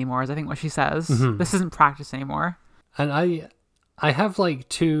game anymore is I think what she says. This isn't practice anymore. And I have like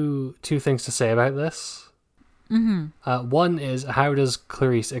two things to say about this. One is, how does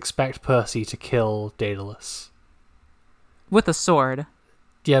Clarisse expect Percy to kill Daedalus? With a sword.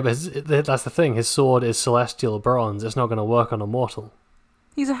 Yeah, but that's the thing. His sword is celestial bronze. It's not going to work on a mortal.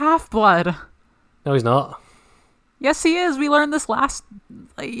 He's a half-blood. No, he's not. Yes, he is. We learned this last...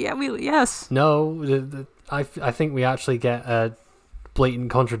 yes. No, I think we actually get a blatant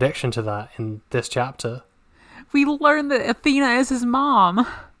contradiction to that in this chapter. We learned that Athena is his mom.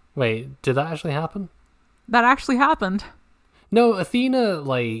 Wait, did that actually happen? That actually happened. No, Athena,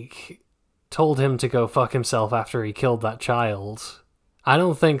 like, told him to go fuck himself after he killed that child. I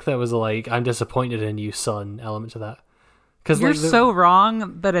don't think there was like, I'm disappointed in you, son, element to that. You're so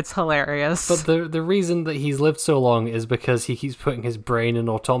wrong that it's hilarious. But the reason that he's lived so long is because he keeps putting his brain in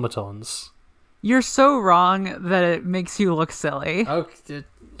automatons. You're so wrong that it makes you look silly. Okay,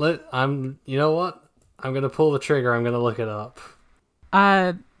 you know what? I'm gonna pull the trigger. I'm gonna look it up.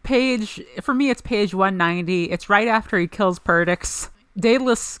 For me, it's page 190. It's right after he kills Perdix.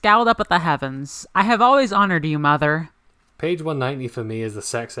 Daedalus scowled up at the heavens. I have always honored you, mother. Page 190 for me is the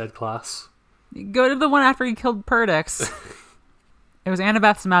sex ed class. Go to the one after he killed Perdix. It was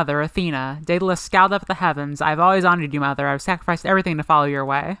Annabeth's mother, Athena. Daedalus scowled up at the heavens. I've always honored you, mother. I've sacrificed everything to follow your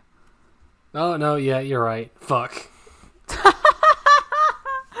way. Oh, no, yeah, you're right. Fuck.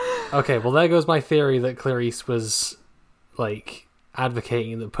 Okay, well, there goes my theory that Clarisse was, like,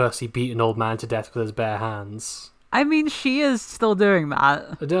 advocating that Percy beat an old man to death with his bare hands. I mean, she is still doing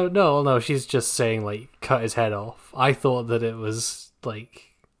that. No, she's just saying, like, cut his head off. I thought that it was, like,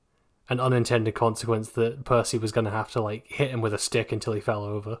 an unintended consequence that Percy was going to have to, like, hit him with a stick until he fell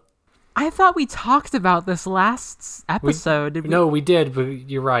over. I thought we talked about this last episode. No, we did, but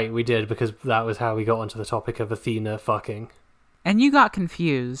you're right, we did, because that was how we got onto the topic of Athena fucking. And you got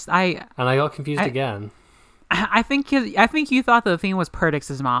confused. And I got confused again. I think you thought that Athena was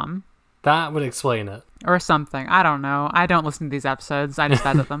Perdix's mom. That would explain it. Or something. I don't know. I don't listen to these episodes. I just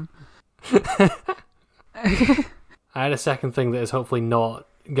edit them. I had a second thing that is hopefully not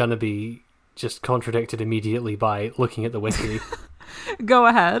gonna be just contradicted immediately by looking at the wiki. Go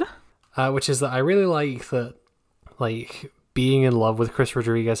ahead. Which is that I really like that, like, being in love with Chris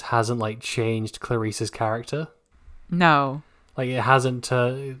Rodriguez hasn't, like, changed Clarisse's character. No. Like, it hasn't,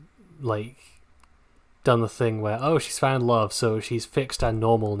 like, done the thing where, oh, she's found love, so she's fixed and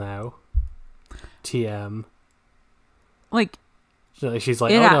normal now. TM. Like, so she's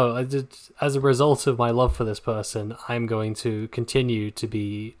like, as a result of my love for this person, I'm going to continue to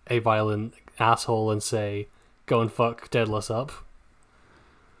be a violent asshole and say, go and fuck Daedalus up.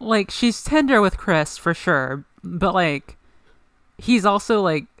 Like, she's tender with Chris, for sure, but, like, he's also,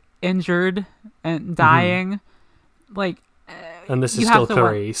 like, injured and dying. Like, and this is still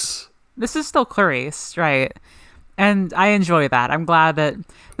Clarisse. This is still Clarisse, right? And I enjoy that. I'm glad that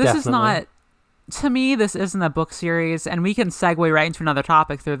this is not... To me, this isn't a book series, and we can segue right into another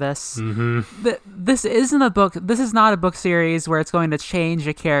topic through this. This isn't a book... This is not a book series where it's going to change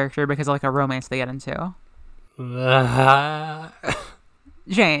a character because of, like, a romance they get into.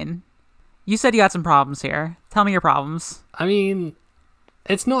 Jane, you said you had some problems here. Tell me your problems. I mean...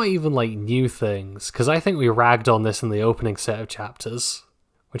 It's not even, like, new things, because I think we ragged on this in the opening set of chapters,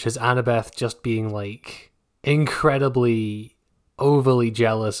 which is Annabeth just being, like, incredibly overly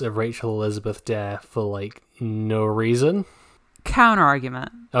jealous of Rachel Elizabeth Dare for, like, no reason.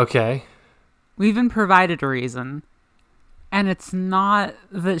 Counter-argument. Okay. We've been provided a reason, and it's not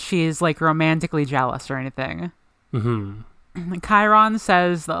that she's, like, romantically jealous or anything. Chiron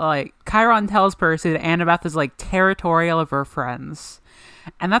says that, like, Chiron tells Percy that Annabeth is, like, territorial of her friends.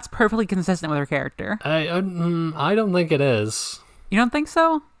 And that's perfectly consistent with her character. I don't think it is. You don't think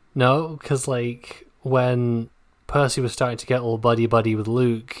so? No, because, like, when Percy was starting to get all buddy-buddy with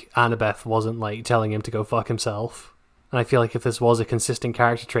Luke, Annabeth wasn't, like, telling him to go fuck himself. And I feel like if this was a consistent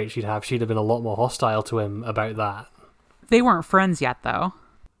character trait she'd have been a lot more hostile to him about that. They weren't friends yet, though.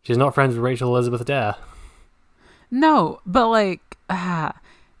 She's not friends with Rachel Elizabeth Dare. No, but, like... I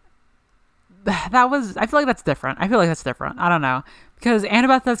feel like that's different. I don't know. Because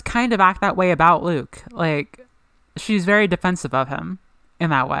Annabeth does kind of act that way about Luke. Like, she's very defensive of him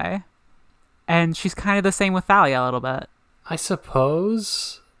in that way. And she's kind of the same with Thalia a little bit. I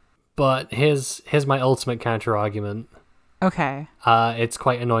suppose. But here's my ultimate counter-argument. Okay. It's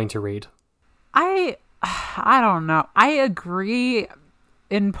quite annoying to read. I don't know. I agree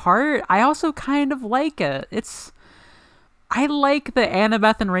in part. I also kind of like it. I like that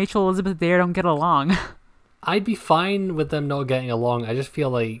Annabeth and Rachel Elizabeth Dare don't get along. I'd be fine with them not getting along. I just feel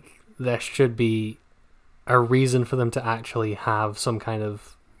like there should be a reason for them to actually have some kind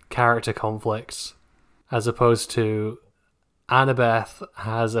of character conflicts, as opposed to Annabeth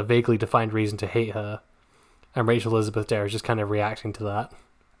has a vaguely defined reason to hate her, and Rachel Elizabeth Dare is just kind of reacting to that.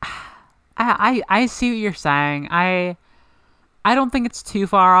 I see what you're saying. I don't think it's too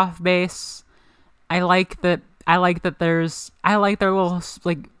far off base. I like that their little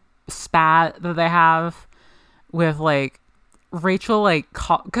like spat that they have with like Rachel, like,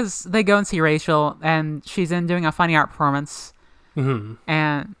 because they go and see Rachel and she's in doing a funny art performance,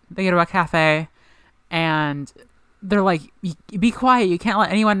 and they go to a cafe and they're like, be quiet, you can't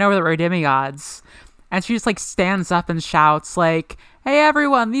let anyone know that we're demigods. And she just like stands up and shouts like, hey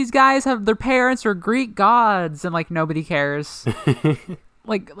everyone, these guys have their parents are Greek gods, and like nobody cares.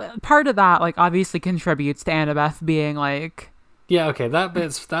 Like, part of that like obviously contributes to Annabeth being like, yeah, okay, that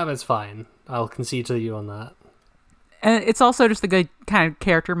bit's fine. I'll concede to you on that. And it's also just a good kind of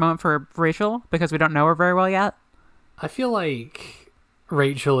character moment for Rachel because we don't know her very well yet. I feel like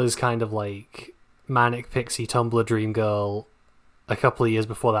Rachel is kind of like Manic Pixie Tumblr Dream Girl a couple of years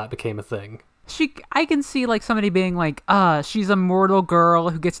before that became a thing. I can see like somebody being like, she's a mortal girl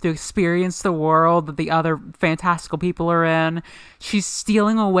who gets to experience the world that the other fantastical people are in. She's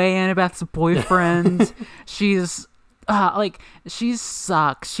stealing away Annabeth's boyfriend. She's like, she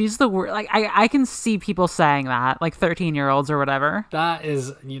sucks. She's the worst. Like, I can see people saying that, like 13-year-olds or whatever. That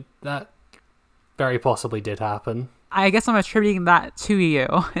very possibly did happen. I guess I'm attributing that to you,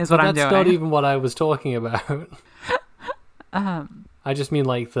 is what I'm doing. That's not even what I was talking about. I just mean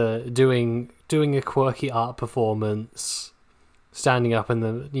like the doing a quirky art performance, standing up in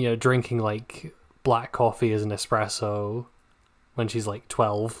the, drinking like black coffee as an espresso when she's like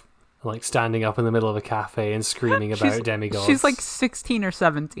 12, and like standing up in the middle of a cafe and screaming about demigods. She's like 16 or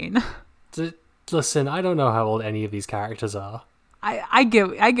 17. Listen, I don't know how old any of these characters are. I get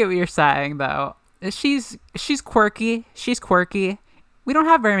what you're saying though. She's quirky. She's quirky. We don't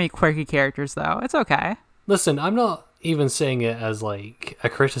have very many quirky characters though. It's okay. Listen, I'm not even saying it as like a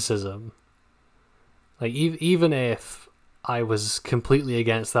criticism. Like, even if I was completely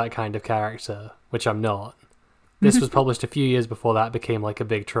against that kind of character, which I'm not, this was published a few years before that became like a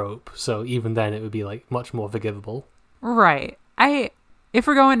big trope, so even then it would be like much more forgivable. Right. If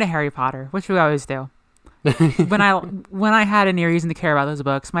we're going to Harry Potter, which we always do, when I had any reason to care about those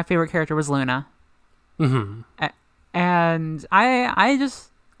books, my favorite character was Luna. And I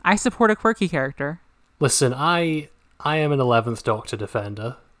support a quirky character. Listen, I am an 11th Doctor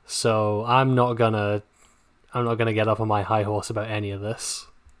defender, so I'm not gonna get up on my high horse about any of this.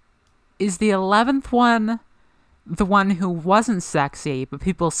 Is the 11th one the one who wasn't sexy, but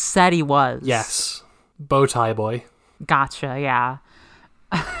people said he was? Yes. Bowtie Boy. Gotcha, yeah.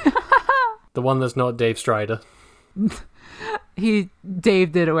 The one that's not Dave Strider. Dave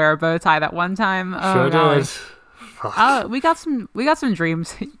did wear a bow tie that one time. Oh, sure God. did. We got some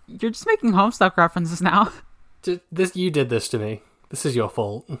dreams. You're just making Homestuck references now. You did this to me. This is your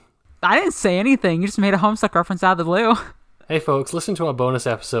fault. I didn't say anything. You just made a Homestuck reference out of the blue. Hey folks, listen to our bonus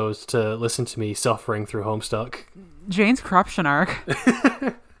episodes to listen to me suffering through Homestuck. Jane's corruption arc.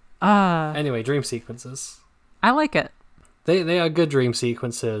 Anyway, dream sequences. I like it. They are good dream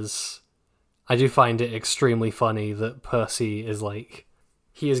sequences. I do find it extremely funny that Percy is like,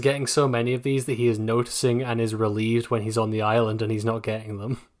 he is getting so many of these that he is noticing and is relieved when he's on the island and he's not getting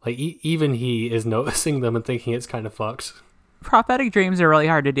them. Like, even he is noticing them and thinking it's kind of fucked. Prophetic dreams are really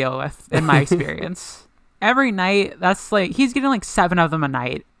hard to deal with, in my experience. Every night, that's like, he's getting like 7 of them a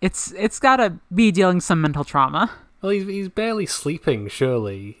night. It's gotta be dealing some mental trauma. Well, he's barely sleeping,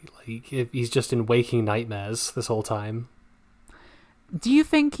 surely. Like, if he's just in waking nightmares this whole time. Do you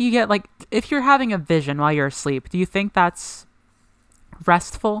think you get, like, if you're having a vision while you're asleep, do you think that's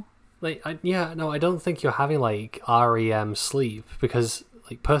restful? Like, I don't think you're having, like, REM sleep, because,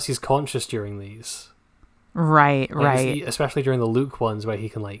 like, Percy's conscious during these. Right. Especially during the Luke ones where he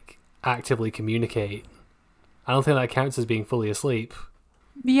can, like, actively communicate. I don't think that counts as being fully asleep.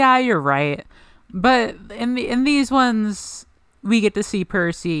 Yeah, you're right. But in these ones, we get to see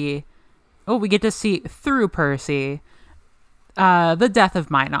Percy. Oh, we get to see through Percy the death of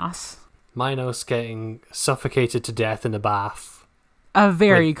Minos. Minos getting suffocated to death in a bath. A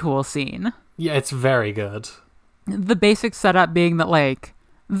very cool scene. Yeah, it's very good. The basic setup being that, like,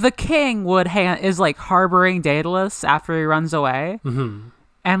 the king is like harboring Daedalus after he runs away. Mm-hmm.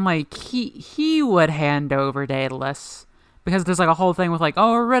 And, like, he would hand over Daedalus because there's, like, a whole thing with, like,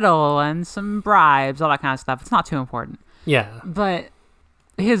 a riddle and some bribes, all that kind of stuff. It's not too important. Yeah. But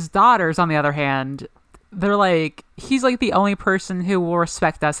his daughters, on the other hand, they're like, he's like the only person who will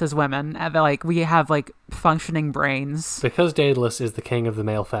respect us as women. And they're like, we have like functioning brains. Because Daedalus is the king of the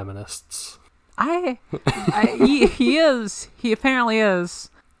male feminists. He is. He apparently is.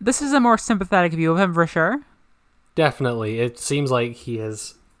 This is a more sympathetic view of him for sure. Definitely. It seems like he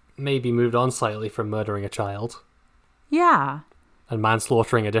has maybe moved on slightly from murdering a child. Yeah. And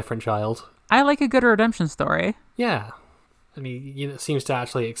manslaughtering a different child. I like a good redemption story. Yeah. And he seems to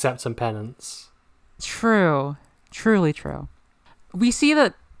actually accept some penance. True. Truly true. We see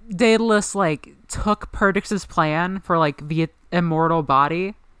that Daedalus, like, took Perdix's plan for, like, the immortal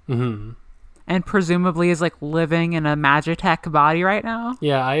body. Mm-hmm. And presumably is, like, living in a Magitech body right now.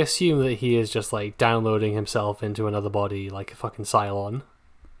 Yeah, I assume that he is just, like, downloading himself into another body like a fucking Cylon.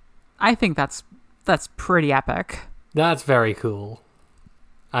 I think that's pretty epic. That's very cool.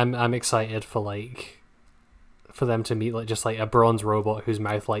 I'm excited for, like, for them to meet, like, just, like, a bronze robot whose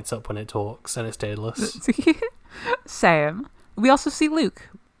mouth lights up when it talks, and it's Daedalus. Same. We also see Luke.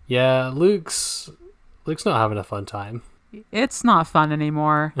 Yeah, Luke's not having a fun time. It's not fun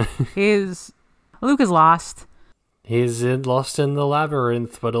anymore. Luke is lost. He's lost in the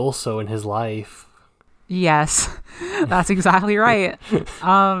labyrinth, but also in his life. Yes, that's exactly right.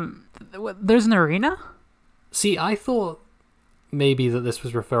 There's an arena? See, I thought maybe that this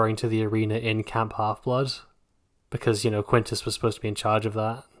was referring to the arena in Camp Half-Blood, because, Quintus was supposed to be in charge of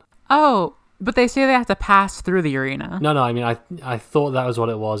that. Oh, but they say they have to pass through the arena. No, I mean, I thought that was what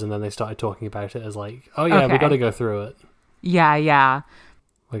it was, and then they started talking about it as like, oh yeah, Okay. we gotta go through it. Yeah.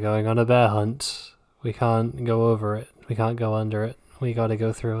 We're going on a bear hunt. We can't go over it. We can't go under it. We gotta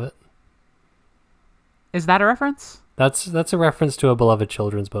go through it. Is that a reference? That's a reference to a beloved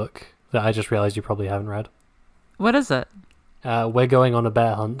children's book that I just realized you probably haven't read. What is it? We're going on a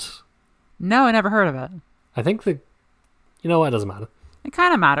bear hunt. No, I never heard of it. I think you know what? It doesn't matter. It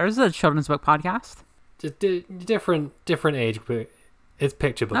kind of matters. It's a children's book podcast. Just different age group. It's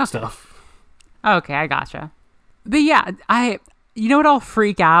picture book Okay. stuff. Okay, I gotcha. But yeah, you know what? I'll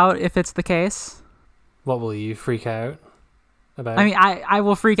freak out if it's the case. What will you freak out about? I mean, I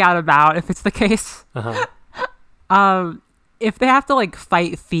will freak out about if it's the case. Uh-huh. If they have to like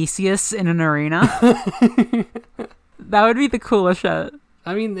fight Theseus in an arena, that would be the coolest shit.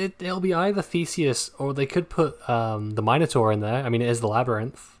 I mean, it'll be either Theseus or they could put the Minotaur in there. I mean, it is the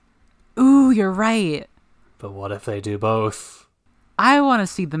labyrinth. Ooh, you're right. But what if they do both? I want to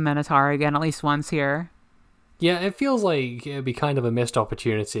see the Minotaur again at least once here. Yeah, it feels like it'd be kind of a missed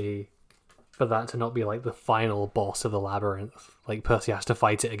opportunity for that to not be like the final boss of the labyrinth. Like Percy has to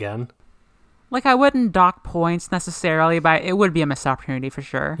fight it again. Like, I wouldn't dock points necessarily, but it would be a missed opportunity for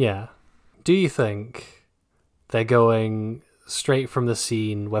sure. Yeah. Do you think they're going straight from the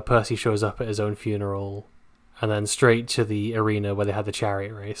scene where Percy shows up at his own funeral and then straight to the arena where they had the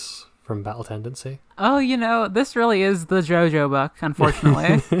chariot race from Battle Tendency? Oh, this really is the JoJo book,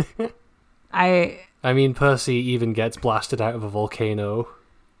 unfortunately. I mean, Percy even gets blasted out of a volcano.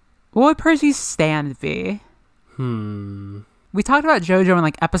 What would Percy's stand be? We talked about JoJo in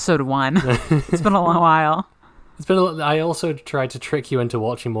like episode 1. It's been a long while. I also tried to trick you into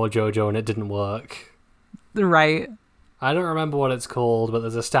watching more JoJo and it didn't work. Right. I don't remember what it's called, but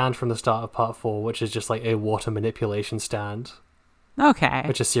there's a stand from the start of part 4, which is just like a water manipulation stand, Okay.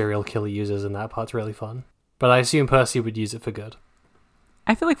 which a serial killer uses, and that part's really fun. But I assume Percy would use it for good.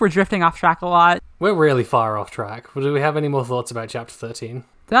 I feel like we're drifting off track a lot. We're really far off track. Do we have any more thoughts about Chapter 13?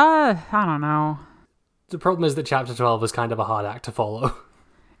 I don't know. The problem is that Chapter 12 is kind of a hard act to follow.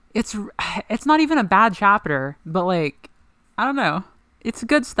 It's not even a bad chapter, but like, I don't know. It's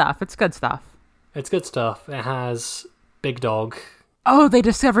good stuff. It's good stuff. It's good stuff. It has Big Dog. Oh, they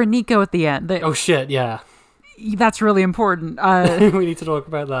discover Nico at the end. Oh shit, yeah. That's really important. We need to talk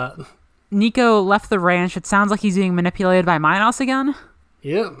about that. Nico left the ranch. It sounds like he's being manipulated by Minos again.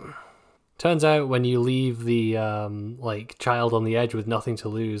 Yep. Turns out when you leave the child on the edge with nothing to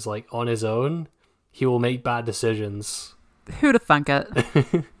lose, like on his own, he will make bad decisions. Who'da thunk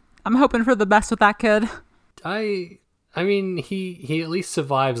it? I'm hoping for the best with that kid. I mean, he at least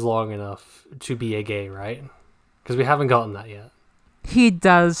survives long enough to be a gay, right? Because we haven't gotten that yet. He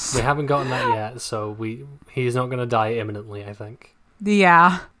does. We haven't gotten that yet, so he's not going to die imminently, I think.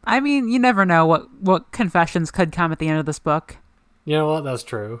 Yeah. I mean, you never know what confessions could come at the end of this book. You know what? That's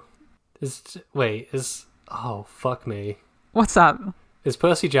true. Oh, fuck me. What's up? Is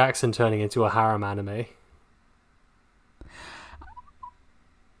Percy Jackson turning into a harem anime?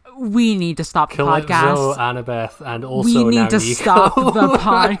 We need to stop the Calypso, podcast. Annabeth, and also We need now to Nico. stop the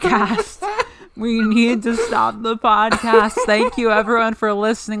podcast. We need to stop the podcast. Thank you, everyone, for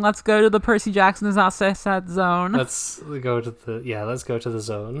listening. Let's go to the Percy Jackson is not set zone. Let's go to the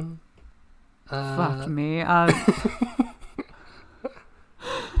zone. Fuck me.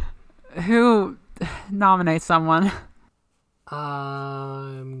 Who nominates someone?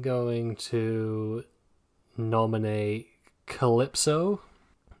 I'm going to nominate Calypso,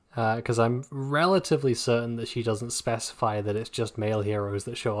 because I'm relatively certain that she doesn't specify that it's just male heroes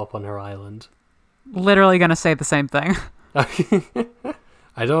that show up on her island. Literally gonna say the same thing.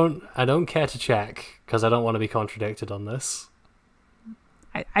 I don't care to check because I don't want to be contradicted on this.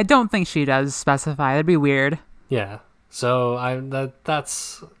 I don't think she does specify. That'd be weird. Yeah. So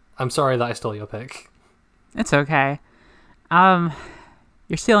I'm sorry that I stole your pick. It's okay. You're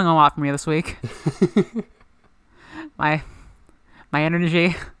stealing a lot from me this week. my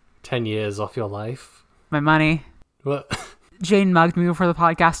energy, 10 years off your life. my money. What? Jane mugged me before the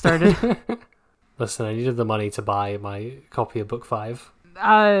podcast started. Listen, I needed the money to buy my copy of Book 5.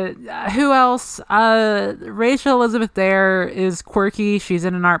 Who else? Rachel Elizabeth Dare is quirky. She's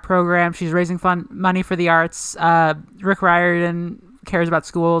in an art program. She's raising money for the arts. Rick Riordan cares about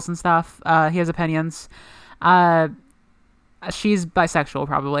schools and stuff. He has opinions. She's bisexual,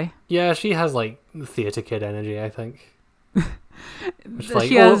 probably. Yeah, she has like theater kid energy, I think. Which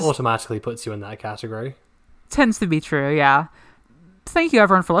automatically puts you in that category. Tends to be true, yeah. Thank you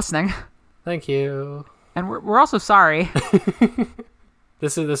everyone for listening. Thank you. And we're also sorry.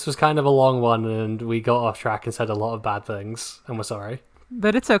 This was kind of a long one, and we got off track and said a lot of bad things, and we're sorry.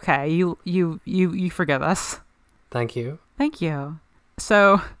 But it's okay. You forgive us. Thank you. Thank you.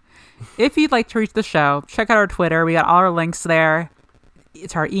 So, if you'd like to reach the show, check out our Twitter. We got all our links there.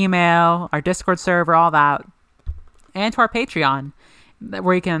 It's our email, our Discord server, all that. And to our Patreon,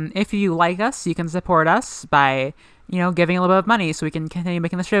 where you can, if you like us, you can support us by, giving a little bit of money so we can continue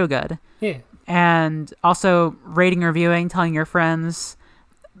making the show good. Yeah. And also rating, reviewing, telling your friends.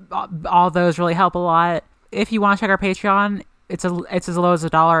 All those really help a lot. If you want to check our Patreon, it's as low as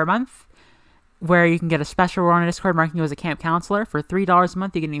 $1 a month, where you can get a special role on Discord marking you as a camp counselor. For $3 a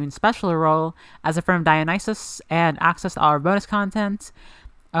month, you get an even special role as a friend of Dionysus and access to all our bonus content,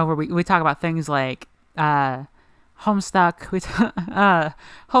 where we talk about things like Homestuck.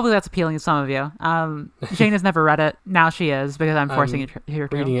 Hopefully that's appealing to some of you. Jane has never read it. Now she is, because I'm forcing her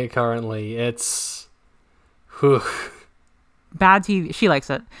to. Reading it currently. It's... Whew. Bad TV. She likes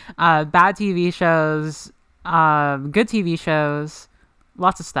it. Bad TV shows, good TV shows,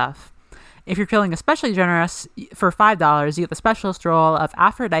 lots of stuff. If you're feeling especially generous, for $5, you get the specialist role of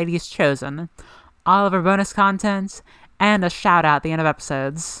Aphrodite's Chosen, all of our bonus content, and a shout out at the end of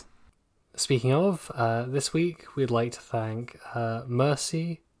episodes. Speaking of, this week we'd like to thank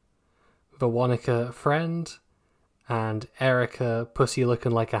Mercy, Veronica Friend, and Erica Pussy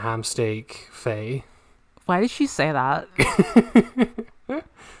Looking Like a Ham Steak Faye. Why did she say that?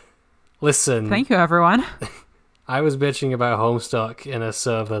 Listen. Thank you, everyone. I was bitching about Homestuck in a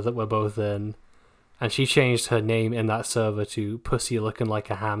server that we're both in, and she changed her name in that server to Pussy Looking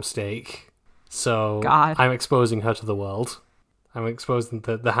Like a Ham Steak. So God. I'm exposing her to the world. I'm exposing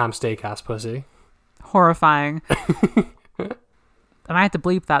the ham steak ass pussy. Horrifying. I might have to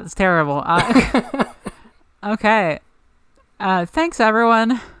bleep that. It's terrible. Okay. Thanks,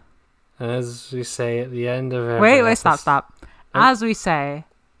 everyone. And as we say at the end of every Wait, stop. As we say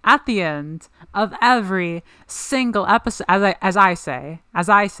at the end of every single episode, as I say,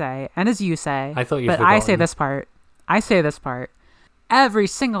 and as you say, I thought you. But forgotten. I say this part. Every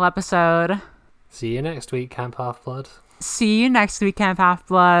single episode. See you next week, Camp Half-Blood. See you next week, Camp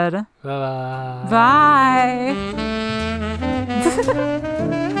Half-Blood. Bye-bye. Bye.